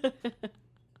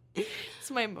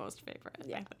 it's my most favorite.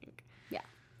 Yeah. I think.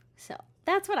 So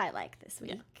that's what I like this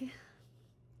week.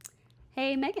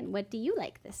 Hey Megan, what do you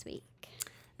like this week?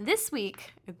 This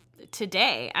week,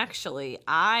 today actually,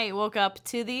 I woke up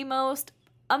to the most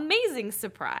amazing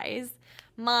surprise.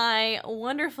 My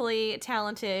wonderfully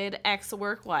talented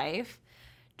ex-work wife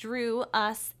drew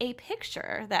us a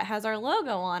picture that has our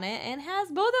logo on it and has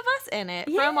both of us in it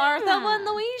from our Yeah. Thelma and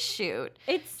Louise shoot.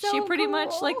 It's so She pretty much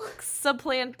cool. like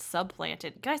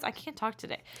supplanted. Guys, I can't talk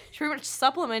today. She pretty much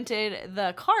supplemented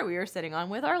the car we were sitting on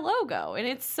with our logo, and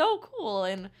it's so cool.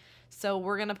 And so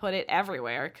we're gonna put it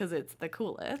everywhere because it's the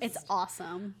coolest. It's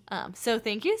awesome. So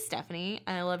thank you, Stephanie.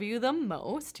 I love you the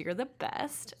most. You're the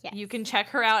best. Yes. You can check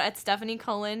her out at Stephanie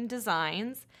Cullen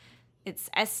Designs. It's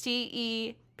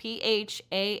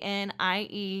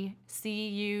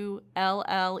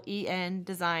StephanieCullen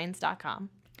Designs.com.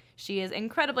 She is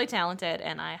incredibly talented,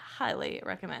 and I highly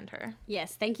recommend her.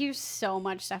 Yes, thank you so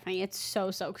much, Stephanie. It's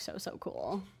so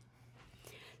cool.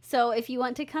 So if you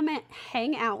want to come and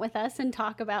hang out with us and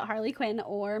talk about Harley Quinn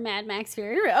or Mad Max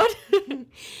Fury Road,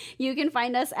 you can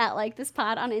find us at Like This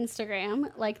Pod on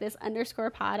Instagram,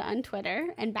 _pod on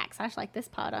Twitter, and / Like This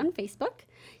Pod on Facebook.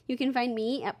 You can find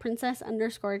me at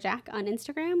Princess_Jack on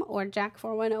Instagram or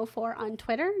Jack4104 on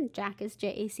Twitter. Jack is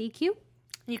JACQ.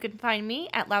 You can find me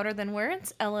at Louder Than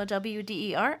Words,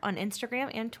 LOWDER, on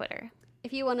Instagram and Twitter.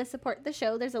 If you want to support the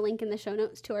show, there's a link in the show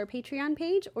notes to our Patreon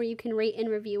page, or you can rate and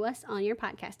review us on your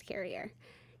podcast carrier.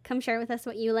 Come share with us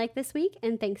what you like this week,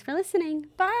 and thanks for listening.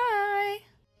 Bye!